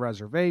up on the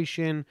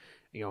reservation.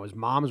 You know, his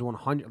mom's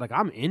 100. Like,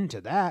 I'm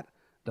into that.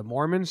 The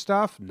Mormon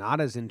stuff, not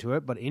as into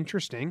it, but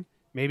interesting.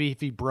 Maybe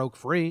if he broke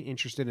free,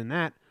 interested in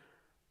that.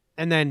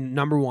 And then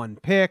number 1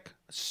 pick,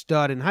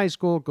 stud in high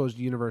school, goes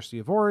to University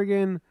of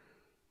Oregon,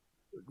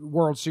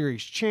 World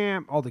Series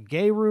champ, all the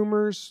gay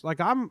rumors. Like,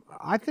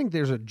 I think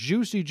there's a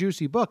juicy,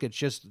 juicy book. It's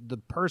just the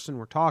person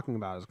we're talking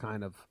about is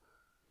kind of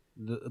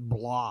the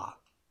blah.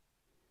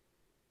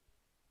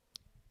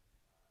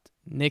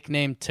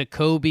 Nicknamed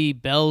Tacoby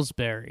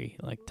Bellsbury,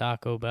 like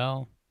Taco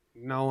Bell.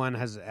 No one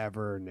has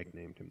ever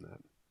nicknamed him that.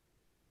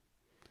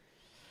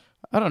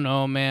 I don't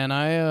know, man.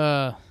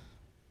 It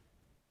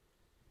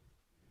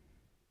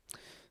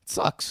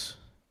sucks.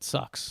 It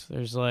sucks.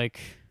 There's like...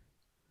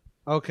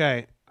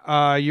 Okay.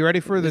 You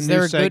ready for the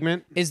new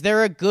segment? Is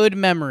there a good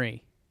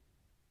memory?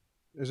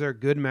 Is there a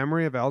good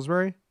memory of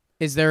Ellsbury?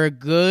 Is there a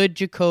good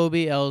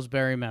Jacoby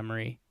Ellsbury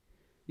memory?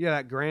 Yeah,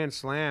 that grand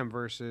slam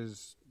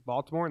versus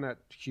Baltimore in that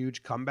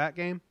huge comeback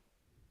game.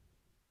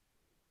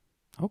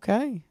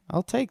 Okay,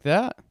 I'll take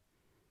that.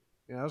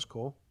 Yeah, that was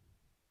cool.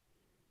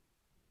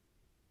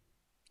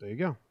 There you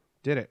go.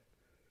 Did it.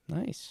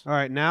 Nice. All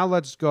right, now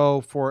let's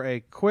go for a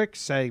quick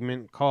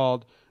segment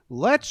called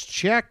Let's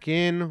Check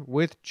In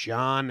with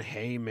John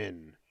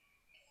Heyman.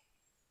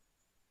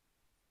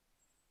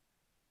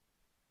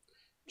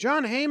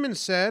 John Heyman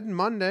said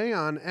Monday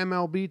on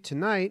MLB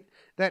Tonight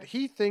that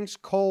he thinks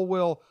Cole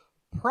will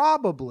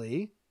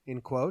probably, in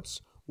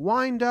quotes,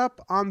 wind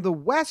up on the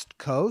West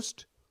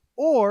Coast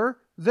or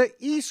the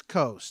East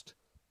Coast.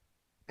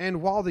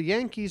 And while the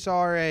Yankees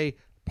are a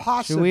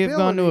possibility... Should we have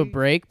gone to a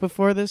break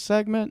before this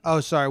segment? Oh,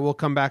 sorry. We'll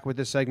come back with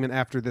this segment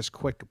after this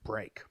quick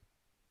break.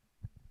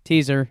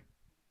 Teaser.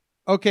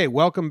 Okay,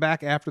 welcome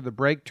back after the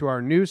break to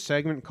our new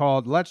segment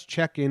called Let's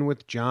Check In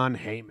with John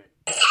Heyman.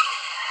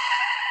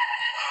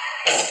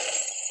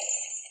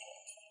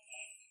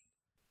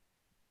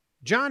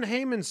 John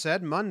Heyman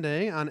said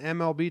Monday on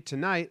MLB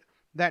Tonight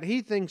that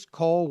he thinks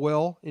Cole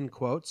will, in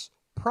quotes,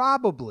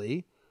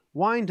 probably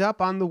wind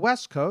up on the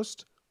West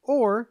Coast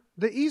or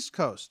the East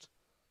Coast,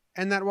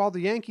 and that while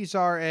the Yankees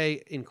are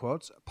a, in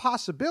quotes,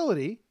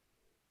 possibility,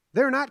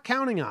 they're not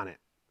counting on it.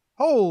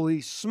 Holy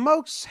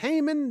smokes,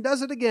 Heyman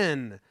does it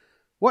again.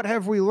 What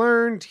have we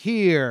learned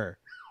here?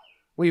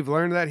 We've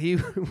learned that he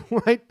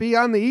might be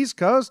on the East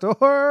Coast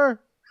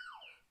or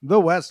the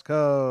West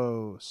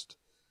Coast.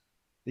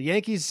 The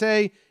Yankees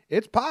say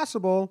it's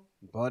possible,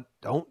 but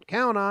don't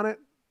count on it.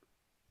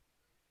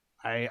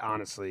 I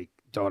honestly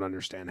don't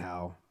understand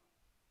how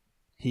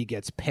he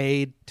gets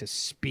paid to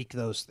speak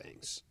those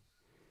things.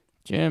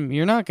 Jim,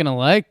 you're not going to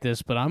like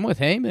this, but I'm with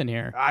Heyman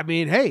here. I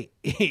mean, hey,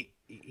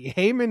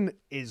 Heyman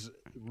is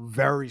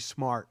very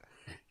smart.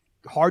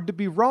 Hard to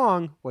be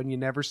wrong when you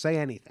never say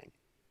anything.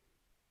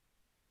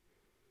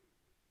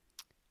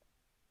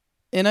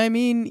 And I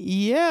mean,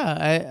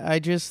 yeah, I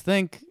just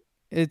think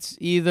it's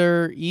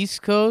either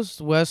East Coast,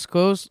 West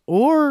Coast,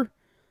 or,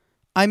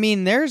 I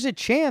mean, there's a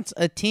chance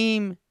a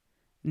team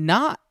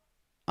not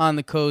on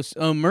the coast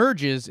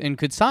emerges and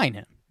could sign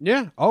him.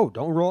 Yeah. Oh,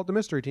 don't roll out the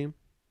mystery team.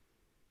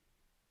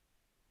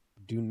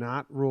 Do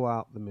not rule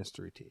out the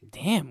mystery team.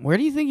 Damn, where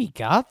do you think he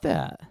got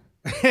that?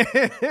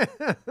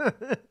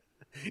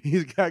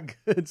 He's got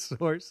good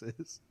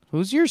sources.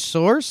 Who's your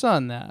source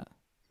on that?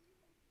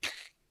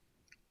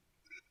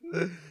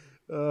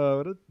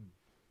 What a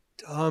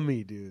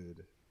dummy,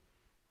 dude.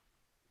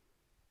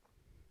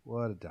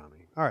 What a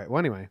dummy. All right. Well,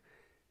 anyway,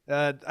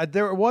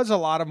 there was a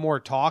lot of more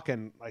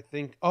talking. I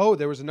think. Oh,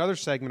 there was another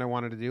segment I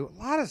wanted to do. A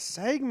lot of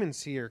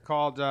segments here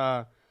called.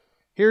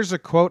 Here's a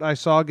quote I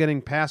saw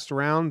getting passed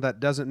around that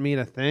doesn't mean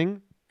a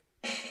thing.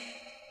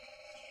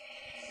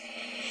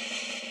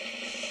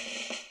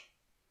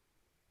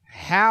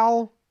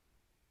 Hal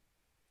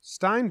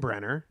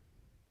Steinbrenner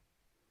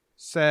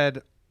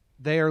said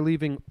they are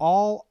leaving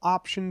all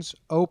options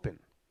open,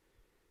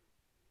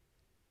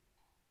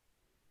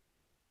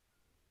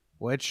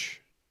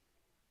 which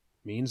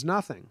means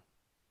nothing.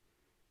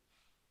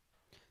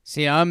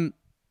 See, I was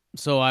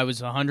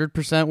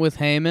 100% with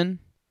Heyman.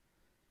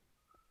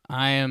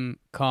 I am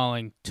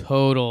calling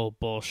total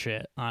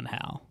bullshit on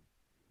Hal.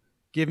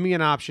 Give me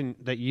an option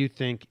that you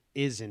think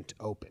isn't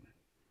open.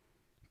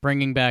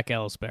 Bringing back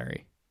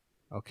Ellsbury.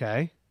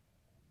 Okay.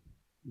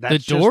 The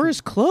door is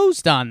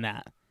closed on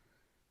that.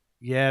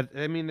 Yeah,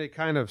 I mean, they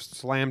kind of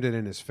slammed it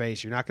in his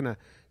face. You're not going to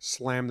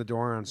slam the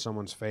door on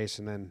someone's face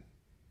and then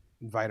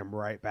invite him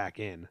right back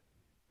in.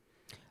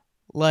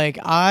 Like,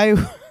 I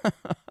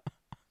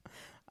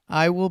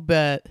will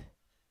bet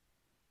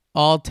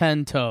all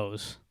 10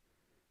 toes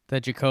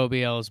that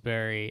Jacoby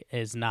Ellsbury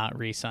is not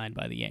re-signed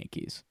by the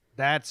Yankees.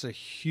 That's a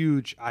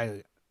huge...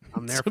 I'm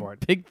there for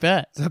it. Big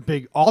bet. It's a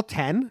big... All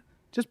 10?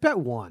 Just bet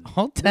one.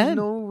 All 10? There's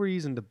no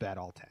reason to bet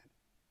all 10.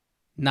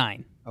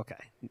 9. Okay.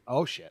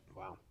 Oh, shit.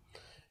 Wow.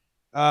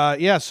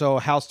 Yeah, so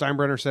Hal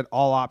Steinbrenner said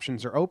all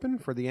options are open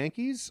for the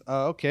Yankees.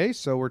 Okay,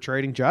 so we're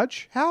trading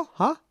Judge? Hal?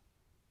 Huh?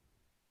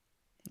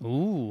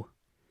 Ooh.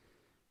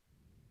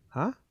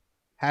 Huh?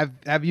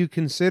 Have you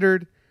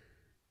considered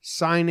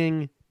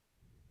signing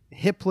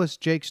hipless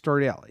Jake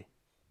Stordelli?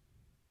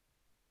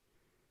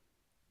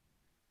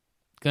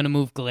 Gonna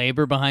move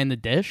Glaber behind the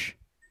dish?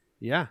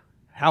 Yeah.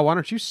 Hal, why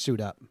don't you suit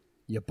up,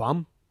 you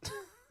bum?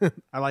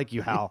 I like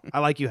you, Hal.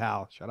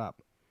 Shut up.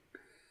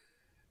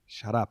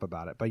 Shut up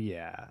about it. But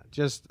yeah,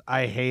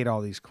 I hate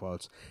all these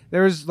quotes.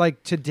 There was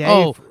like today.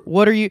 Oh,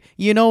 what are you?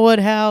 You know what,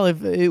 Hal?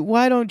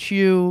 Why don't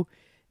you,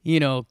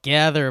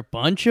 gather a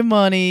bunch of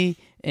money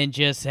and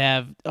just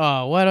have?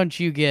 Oh, why don't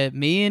you get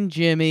me and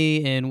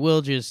Jimmy and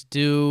we'll just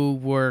do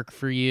work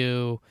for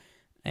you?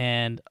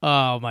 And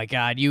oh my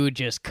God, you would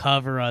just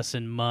cover us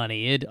in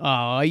money.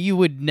 You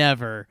would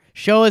never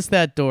show us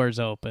that door's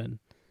open.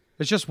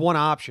 It's just one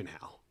option,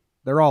 Hal.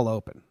 They're all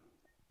open.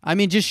 I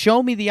mean, just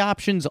show me the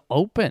options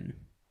open.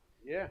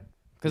 Yeah.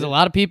 Because a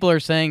lot of people are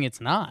saying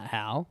it's not,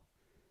 Hal.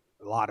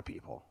 A lot of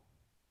people.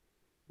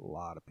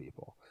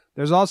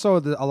 There's also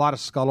a lot of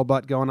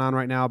scuttlebutt going on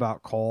right now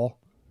about Cole.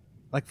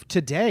 Like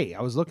today,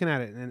 I was looking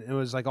at it, and it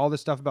was like all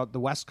this stuff about the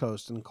West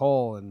Coast and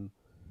Cole, and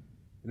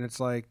it's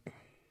like,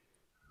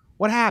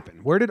 what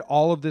happened? Where did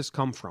all of this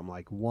come from?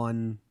 Like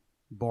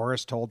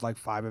Boris told like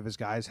 5 of his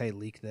guys, hey,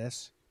 leak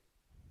this.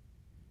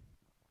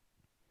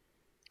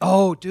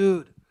 Oh,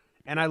 dude.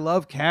 And I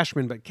love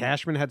Cashman, but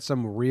Cashman had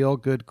some real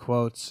good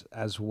quotes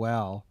as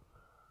well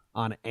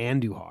on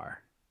Andujar.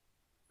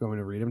 You want me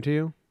to read them to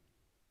you?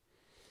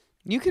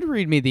 You could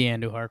read me the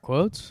Andujar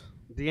quotes.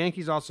 The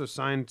Yankees also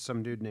signed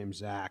some dude named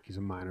Zach. He's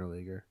a minor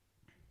leaguer.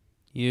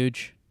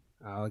 Huge.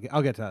 I'll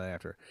get to that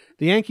after.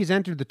 The Yankees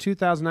entered the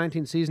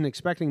 2019 season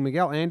expecting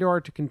Miguel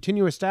Andujar to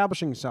continue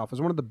establishing himself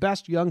as one of the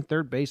best young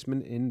third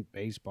basemen in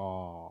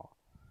baseball.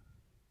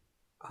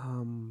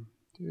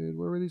 Dude,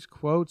 where were these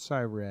quotes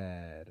I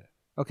read?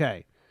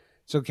 Okay,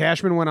 so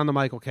Cashman went on the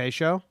Michael Kay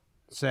show,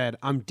 said,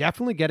 I'm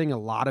definitely getting a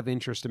lot of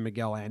interest in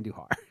Miguel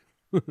Andujar.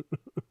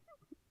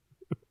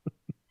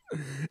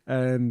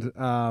 And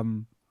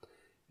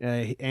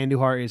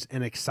Andujar is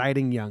an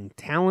exciting young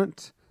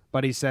talent,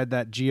 but he said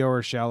that Gio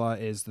Urshela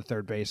is the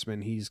third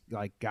baseman. He's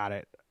like got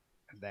it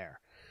there.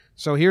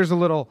 So here's a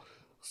little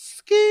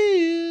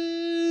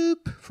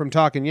scoop from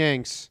Talking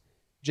Yanks.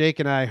 Jake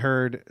and I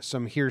heard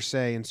some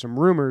hearsay and some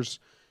rumors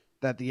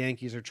that the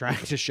Yankees are trying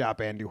to shop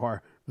Andujar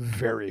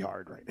very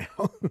hard right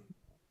now.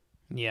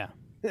 Yeah.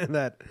 And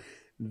that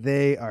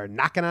they are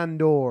knocking on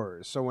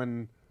doors. So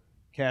when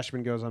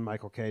Cashman goes on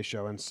Michael Kay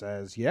show and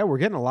says, yeah, we're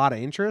getting a lot of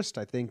interest,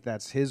 I think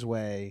that's his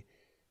way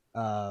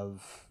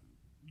of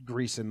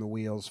greasing the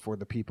wheels for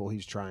the people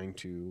he's trying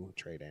to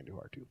trade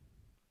Andujar to.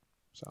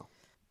 So.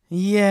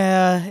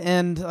 Yeah,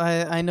 and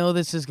I know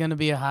this is going to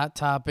be a hot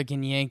topic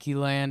in Yankee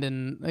land,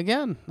 and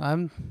again,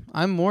 I'm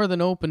more than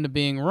open to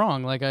being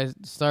wrong. Like I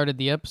started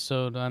the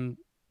episode, I'm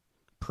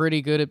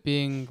pretty good at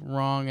being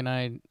wrong, and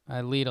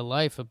I lead a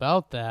life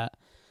about that.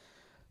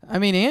 I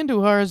mean,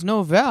 Andujar has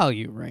no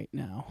value right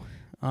now.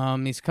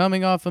 He's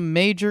coming off a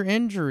major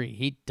injury.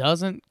 He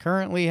doesn't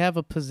currently have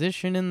a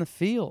position in the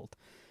field.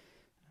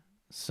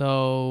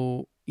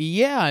 So,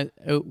 yeah,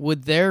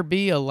 would there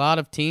be a lot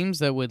of teams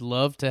that would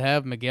love to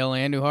have Miguel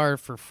Andujar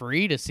for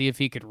free to see if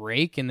he could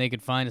rake and they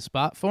could find a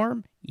spot for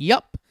him?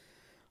 Yup.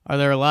 Are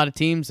there a lot of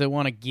teams that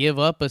want to give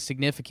up a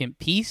significant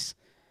piece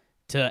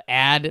to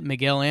add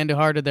Miguel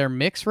Andujar to their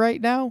mix right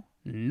now?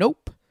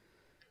 Nope.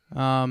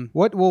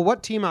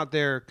 What team out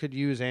there could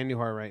use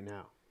Andujar right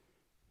now?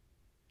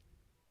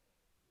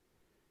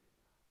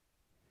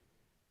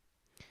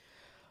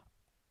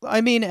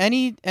 I mean,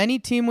 any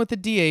team with a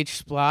DH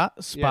spot.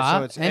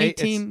 Yeah, so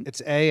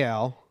it's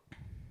AL.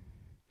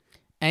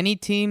 Any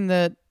team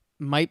that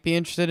might be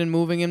interested in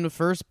moving him to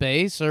first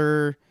base,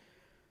 or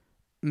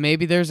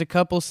maybe there's a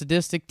couple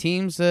sadistic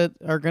teams that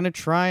are going to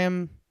try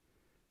him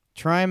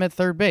at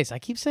third base. I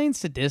keep saying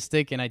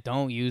sadistic, and I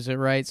don't use it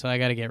right, so I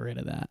got to get rid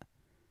of that.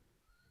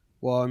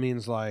 Well, it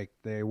means like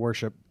they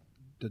worship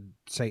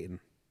Satan.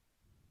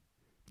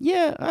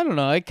 Yeah, I don't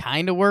know. It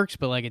kind of works,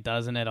 but like it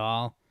doesn't at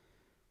all.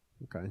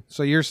 Okay.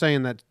 So you're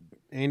saying that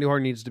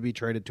Andujar needs to be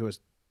traded to a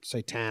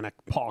satanic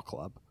ball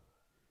club.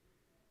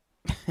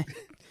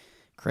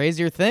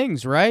 Crazier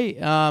things,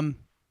 right? I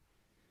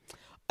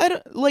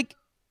don't like.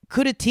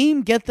 Could a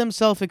team get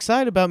themselves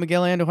excited about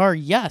Miguel Andujar?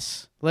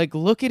 Yes. Like,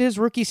 look at his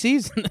rookie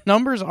season. The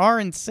numbers are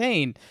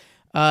insane,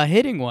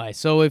 hitting wise.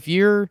 So if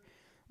you're,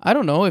 I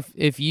don't know,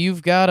 if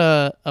you've got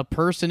a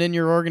person in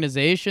your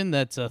organization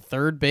that's a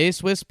third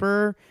base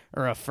whisperer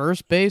or a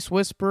first base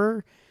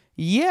whisperer,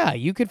 yeah,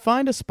 you could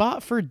find a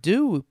spot for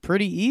Dew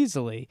pretty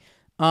easily.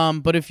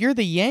 But if you're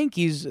the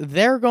Yankees,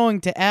 they're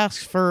going to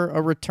ask for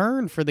a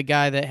return for the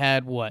guy that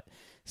had,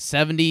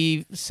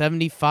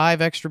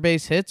 75 extra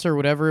base hits or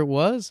whatever it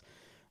was.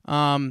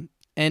 And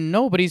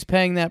nobody's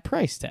paying that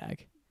price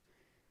tag.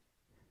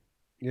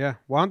 Yeah.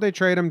 Why don't they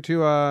trade him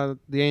to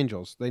the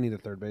Angels? They need a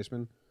third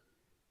baseman.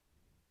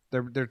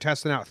 They're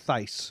testing out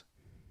Theis.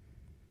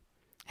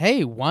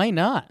 Hey, why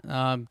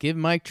not? Give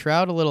Mike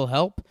Trout a little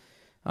help.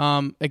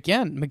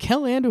 Again,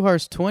 Miguel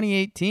Andujar's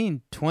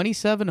 2018,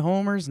 27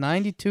 homers,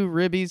 92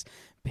 ribbies,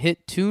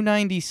 hit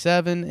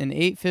 297 and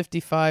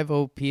 855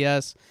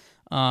 OPS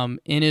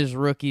in his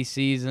rookie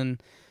season.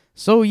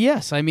 So,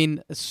 yes, I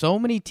mean, so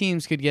many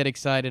teams could get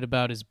excited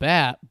about his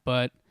bat,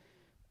 but,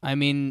 I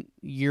mean,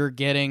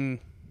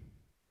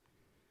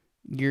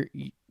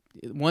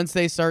 once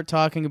they start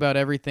talking about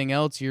everything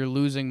else, you're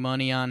losing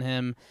money on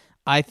him.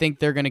 I think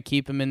they're going to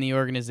keep him in the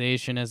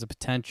organization as a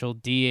potential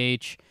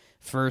DH,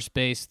 first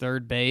base,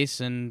 third base,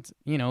 and,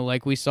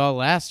 like we saw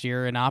last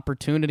year, an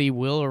opportunity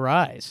will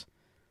arise.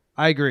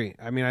 I agree.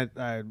 I mean,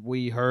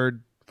 we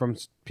heard from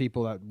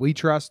people that we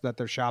trust that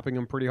they're shopping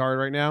him pretty hard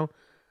right now,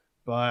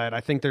 but I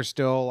think there's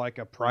still like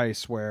a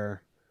price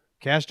where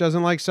cash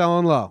doesn't like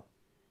selling low.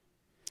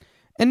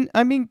 And,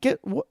 I mean,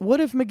 what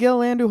if Miguel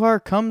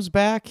Andujar comes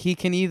back? He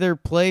can either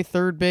play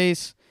third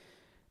base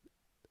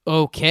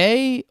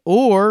okay,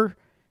 or,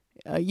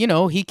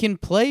 he can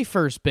play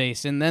first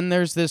base. And then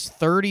there's this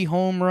 30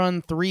 home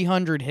run,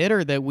 300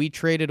 hitter that we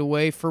traded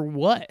away for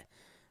what?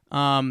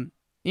 And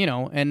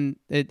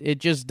it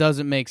just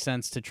doesn't make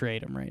sense to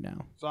trade him right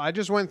now. So I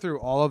just went through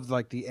all of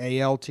like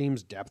the AL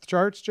teams' depth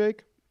charts,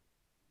 Jake.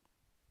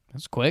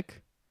 That's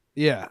quick.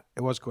 Yeah,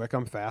 it was quick.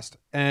 I'm fast.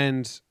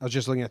 And I was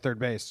just looking at third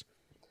base.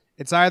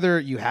 It's either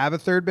you have a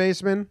third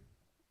baseman,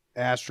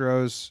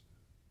 Astros,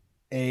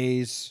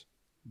 A's,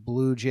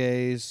 Blue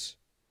Jays,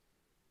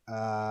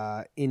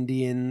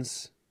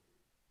 Indians,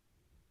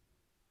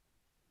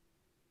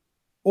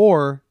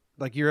 or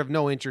like you have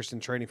no interest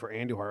in trading for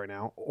Andujar right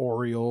now,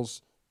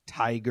 Orioles,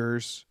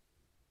 Tigers,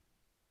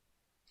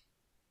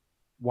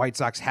 White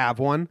Sox have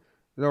one.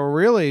 Though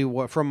really,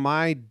 from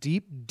my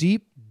deep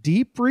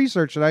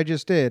research that I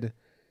just did,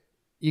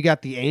 you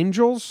got the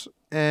Angels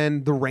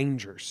and the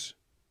Rangers.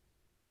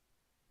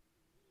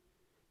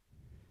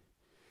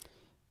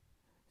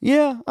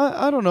 Yeah,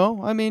 I don't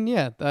know. I mean,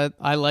 yeah,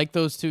 I like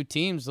those two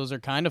teams. Those are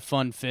kind of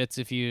fun fits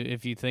if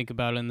you think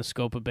about it in the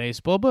scope of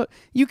baseball. But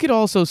you could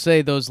also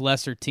say those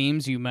lesser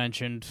teams you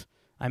mentioned,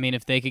 I mean,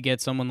 if they could get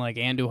someone like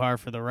Andujar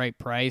for the right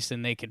price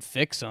and they could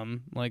fix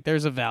them, like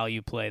there's a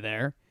value play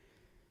there.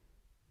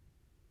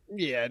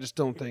 Yeah, I just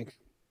don't think.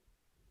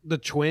 The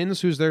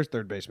Twins, who's their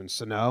third baseman?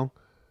 Sano?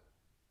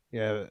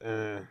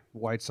 Yeah,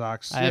 White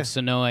Sox. I have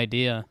no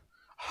idea.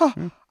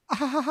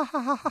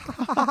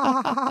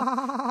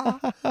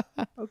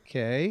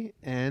 Okay,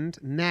 and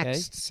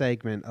next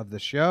segment of the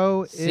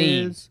show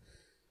Scene. is,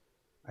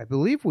 I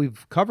believe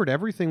we've covered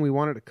everything we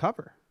wanted to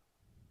cover.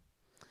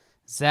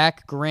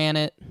 Zach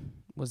Granite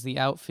was the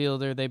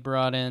outfielder they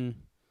brought in.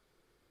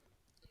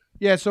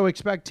 Yeah, so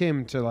expect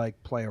him to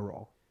like play a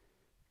role.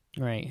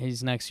 Right,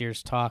 he's next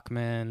year's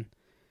Talkman.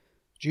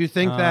 Do you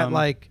think that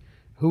like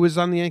who was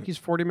on the Yankees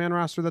 40-man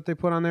roster that they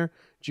put on there?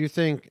 Do you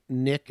think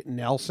Nick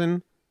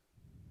Nelson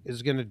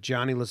is going to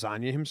Johnny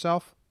Lasagna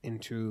himself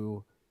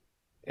into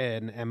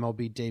an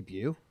MLB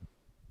debut?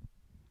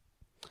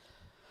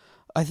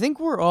 I think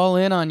we're all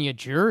in on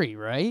Ujiri,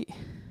 right?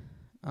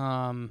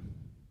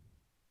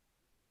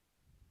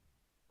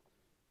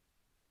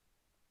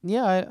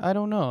 Yeah, I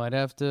don't know. I'd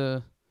have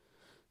to...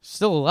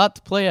 Still a lot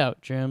to play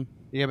out, Jim.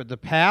 Yeah, but the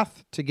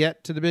path to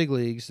get to the big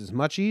leagues is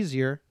much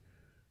easier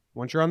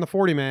once you're on the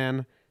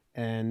 40-man.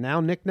 And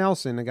now Nick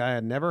Nelson, a guy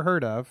I'd never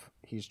heard of,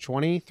 he's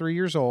 23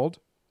 years old.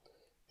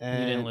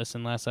 And You didn't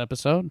listen last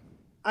episode?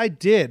 I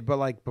did, but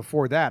like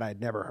before that, I'd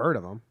never heard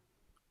of him.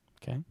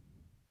 Okay.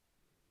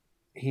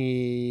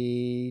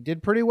 He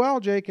did pretty well,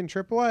 Jake, in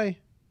AAA.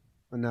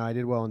 No, I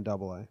did well in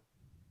AA.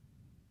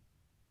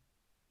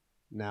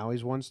 Now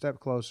he's one step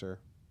closer,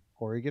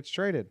 or he gets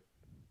traded.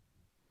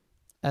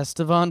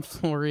 Estevan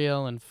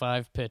Florial and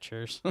 5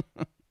 pitchers.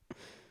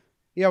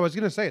 Yeah, I was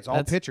gonna say it's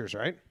all pitchers,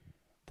 right?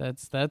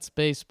 That's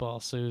baseball,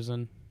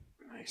 Susan.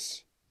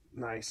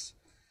 Nice.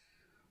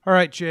 All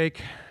right, Jake.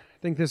 I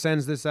think this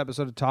ends this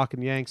episode of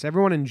Talking Yanks.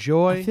 Everyone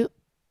enjoy.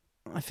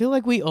 I feel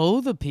like we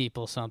owe the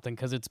people something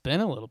because it's been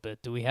a little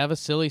bit. Do we have a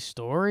silly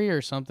story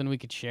or something we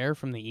could share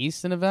from the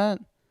Easton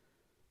event?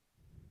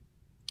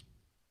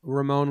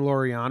 Ramon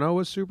Laureano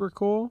was super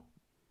cool.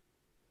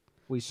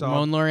 We saw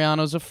Ramon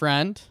Laureano's a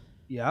friend.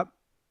 Yep.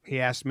 He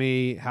asked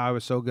me how I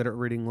was so good at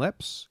reading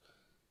lips.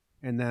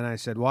 And then I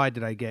said, why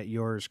did I get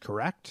yours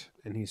correct?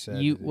 And he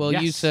said,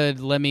 yes. You said,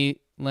 let me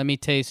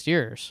taste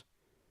yours.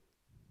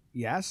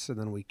 Yes. And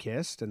then we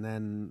kissed. And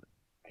then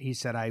he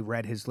said I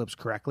read his lips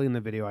correctly in the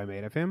video I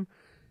made of him.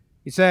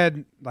 He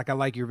said, like, I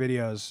like your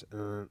videos.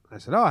 I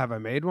said, oh, have I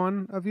made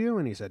one of you?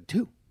 And he said,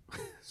 2.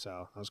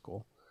 So that was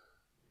cool.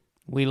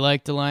 We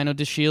like Delino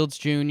DeShields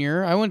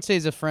Jr. I wouldn't say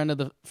he's a friend of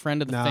the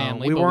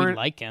family, but we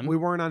like him. We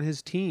weren't on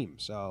his team,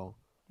 so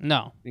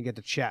no. We didn't get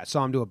to chat.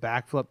 Saw him do a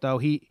backflip, though.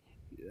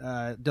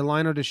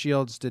 Delino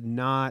DeShields did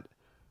not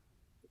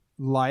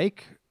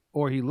like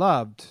or he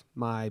loved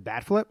my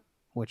bat flip,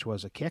 which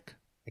was a kick.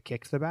 I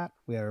kicked the bat.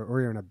 We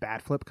were in a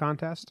bat flip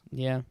contest.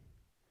 Yeah.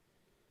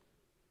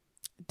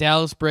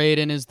 Dallas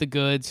Braden is the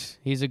goods.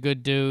 He's a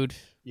good dude.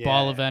 Yeah.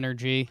 Ball of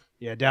energy.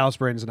 Yeah, Dallas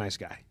Braden's a nice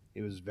guy.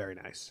 He was very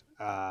nice.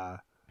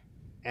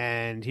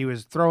 And he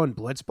was throwing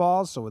blitz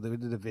balls. So we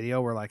did a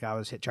video where like I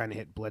was trying to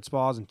hit blitz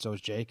balls, and so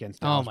was Jake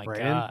against Dallas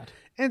Braden. God.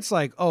 And it's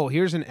like, oh,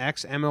 here's an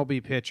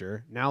ex-MLB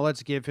pitcher. Now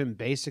let's give him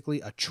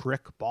basically a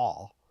trick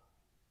ball.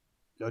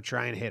 Go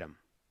try and hit him.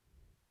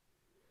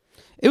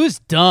 It was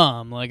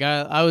dumb. Like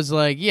I was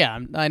like, yeah,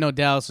 I know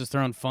Dallas is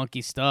throwing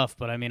funky stuff,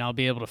 but I mean, I'll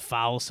be able to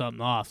foul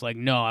something off. Like,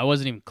 no, I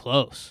wasn't even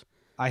close.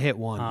 I hit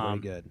one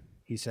pretty good.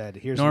 He said,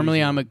 "Here's."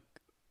 Normally, I'm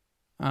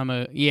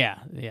a yeah.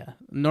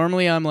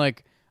 Normally, I'm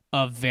like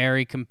a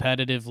very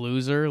competitive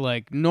loser.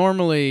 Like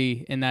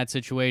normally in that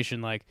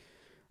situation, like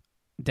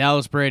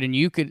Dallas Braden,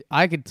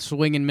 I could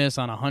swing and miss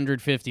on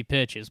 150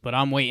 pitches, but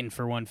I'm waiting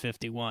for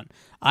 151.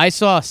 I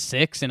saw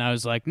 6, and I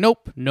was like,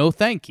 nope, no,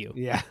 thank you.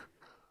 Yeah.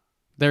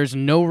 There's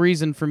no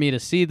reason for me to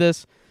see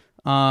this.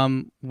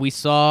 We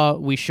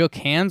shook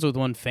hands with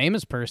one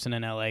famous person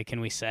in LA.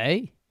 Can we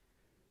say?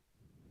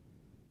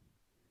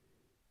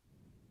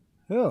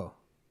 Who?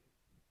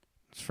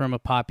 It's from a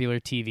popular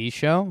TV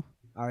show.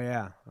 Oh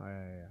yeah.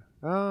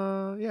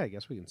 Yeah, I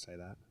guess we can say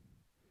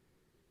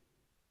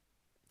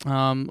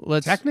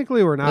that.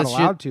 Technically, we're not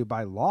allowed to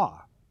by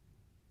law.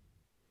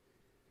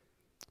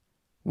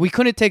 We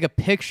couldn't take a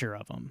picture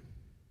of him.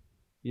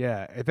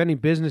 Yeah, if any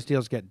business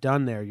deals get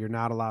done there, you're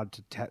not allowed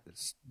to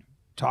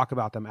talk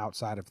about them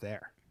outside of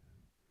there.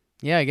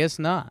 Yeah, I guess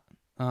not.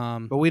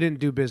 But we didn't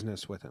do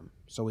business with him,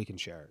 so we can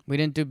share it. We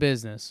didn't do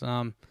business.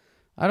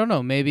 I don't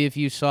know. Maybe if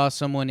you saw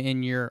someone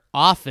in your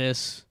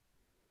office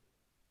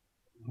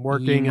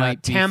working a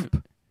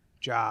temp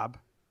job,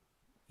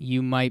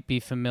 you might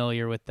be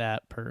familiar with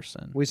that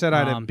person. We said I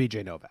had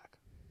BJ Novak.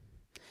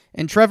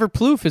 And Trevor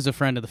Plouffe is a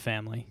friend of the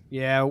family.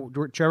 Yeah,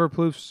 Trevor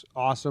Plouffe's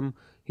awesome.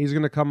 He's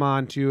going to come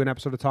on to an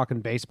episode of Talking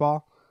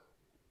Baseball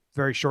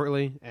very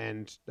shortly,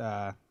 and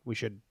we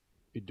should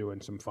be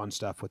doing some fun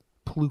stuff with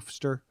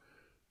Ploufster.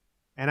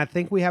 And I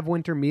think we have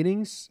winter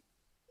meetings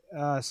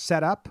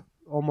set up,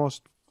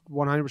 almost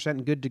 100%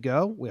 and good to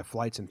go. We have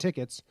flights and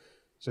tickets.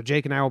 So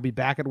Jake and I will be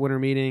back at winter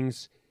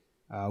meetings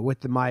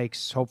with the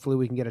mics. Hopefully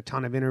we can get a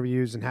ton of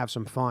interviews and have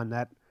some fun.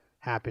 That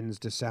happens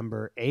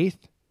December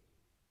 8th.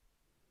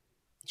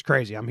 It's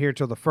crazy. I'm here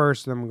till the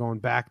 1st, and I'm going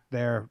back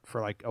there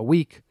for like a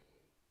week.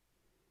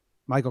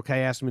 Michael K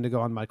asked me to go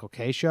on Michael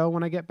K show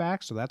when I get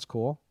back, so that's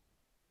cool.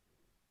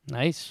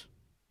 Nice.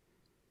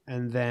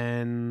 And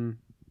then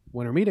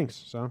winter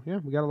meetings. So, yeah,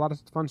 we got a lot of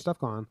fun stuff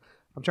going on.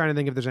 I'm trying to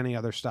think if there's any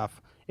other stuff.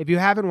 If you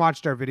haven't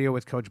watched our video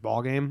with Coach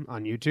Ballgame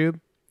on YouTube,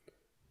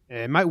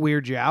 it might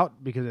weird you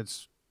out because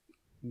it's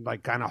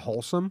like kind of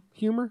wholesome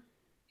humor.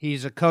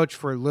 He's a coach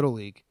for Little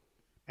League,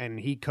 and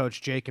he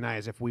coached Jake and I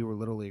as if we were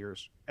Little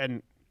Leaguers.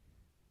 And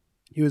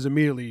he was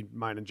immediately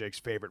mine and Jake's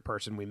favorite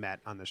person we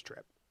met on this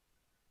trip.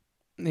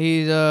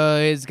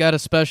 He's got a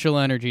special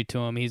energy to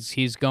him.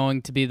 He's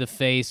going to be the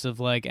face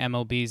of like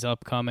MLB's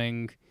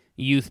upcoming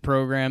youth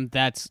program.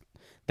 That's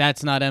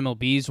not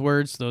MLB's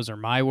words. Those are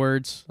my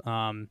words.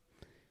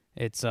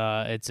 It's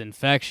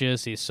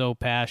infectious. He's so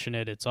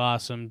passionate. It's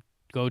awesome.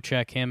 Go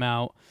check him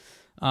out.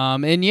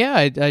 And yeah,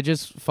 I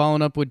just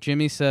following up what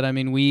Jimmy said. I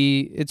mean,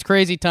 it's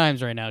crazy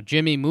times right now.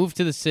 Jimmy moved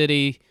to the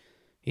city.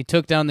 He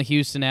took down the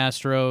Houston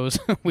Astros.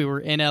 We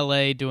were in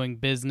LA doing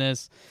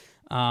business.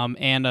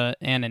 And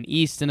an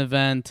Easton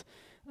event.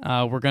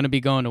 We're going to be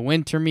going to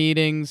winter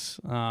meetings.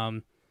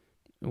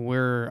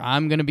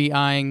 I'm going to be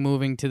eyeing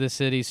moving to the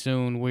city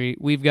soon.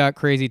 We've got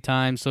crazy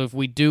times, so if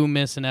we do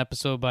miss an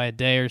episode by a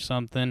day or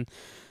something,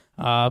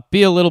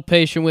 be a little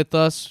patient with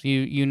us.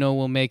 You know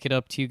we'll make it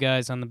up to you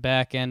guys on the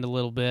back end a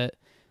little bit,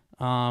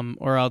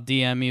 or I'll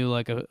DM you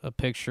like a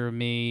picture of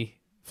me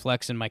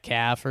flexing my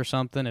calf or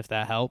something if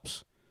that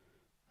helps.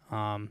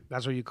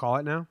 That's what you call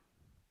it now?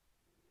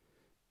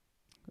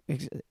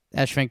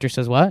 Ash Finkter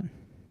says what?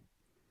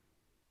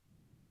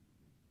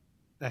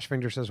 Ash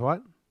Finger says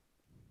what?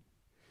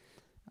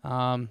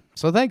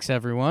 So thanks,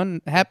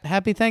 everyone.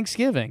 Happy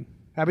Thanksgiving.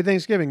 Happy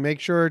Thanksgiving. Make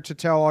sure to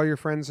tell all your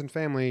friends and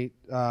family,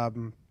 a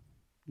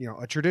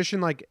tradition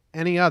like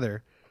any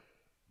other,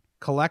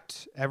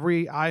 collect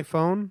every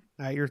iPhone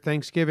at your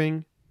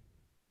Thanksgiving.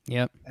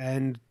 Yep.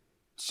 And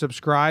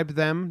subscribe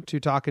them to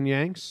Talkin'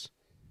 Yanks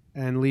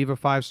and leave a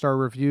 5-star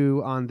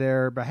review on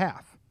their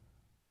behalf.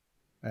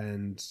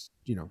 And,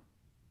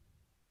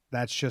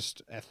 that's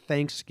just a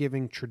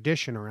Thanksgiving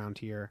tradition around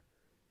here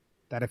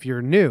that if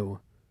you're new,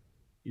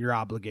 you're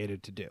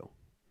obligated to do.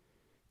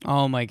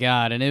 Oh my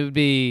God. And it would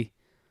be,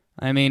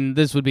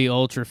 this would be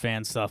ultra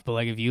fan stuff, but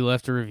like if you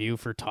left a review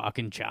for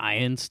Talking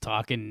Giants,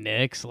 Talking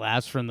Knicks,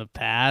 Laughs from the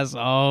Past,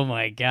 oh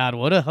my God,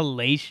 what a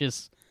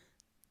hellacious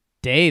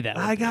day that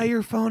would I be. got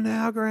your phone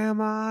now,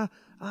 Grandma.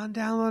 I'm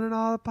downloading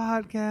all the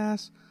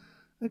podcasts.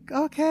 Like,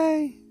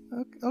 okay,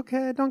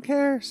 don't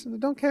care,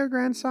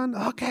 grandson.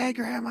 Okay,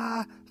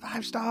 Grandma,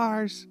 5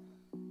 stars.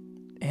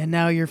 And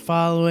now you're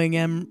following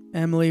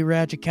Emily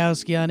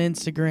Radzikowski on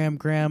Instagram,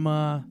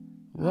 Grandma.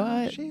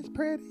 What? Oh, she's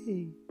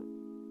pretty.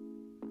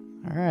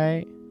 All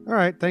right. All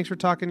right. Thanks for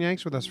talking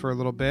Yanks with us for a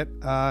little bit.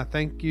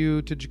 Thank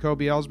you to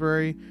Jacoby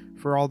Ellsbury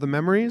for all the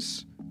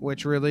memories,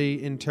 which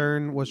really, in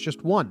turn, was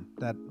just one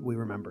that we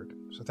remembered.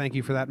 So thank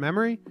you for that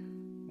memory,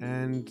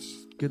 and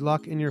good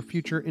luck in your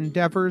future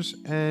endeavors,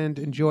 and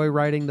enjoy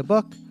writing the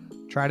book.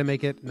 Try to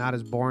make it not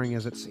as boring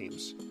as it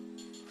seems.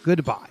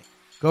 Goodbye.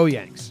 Go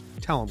Yanks.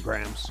 Tell them,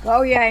 Grams.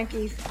 Go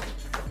Yankees.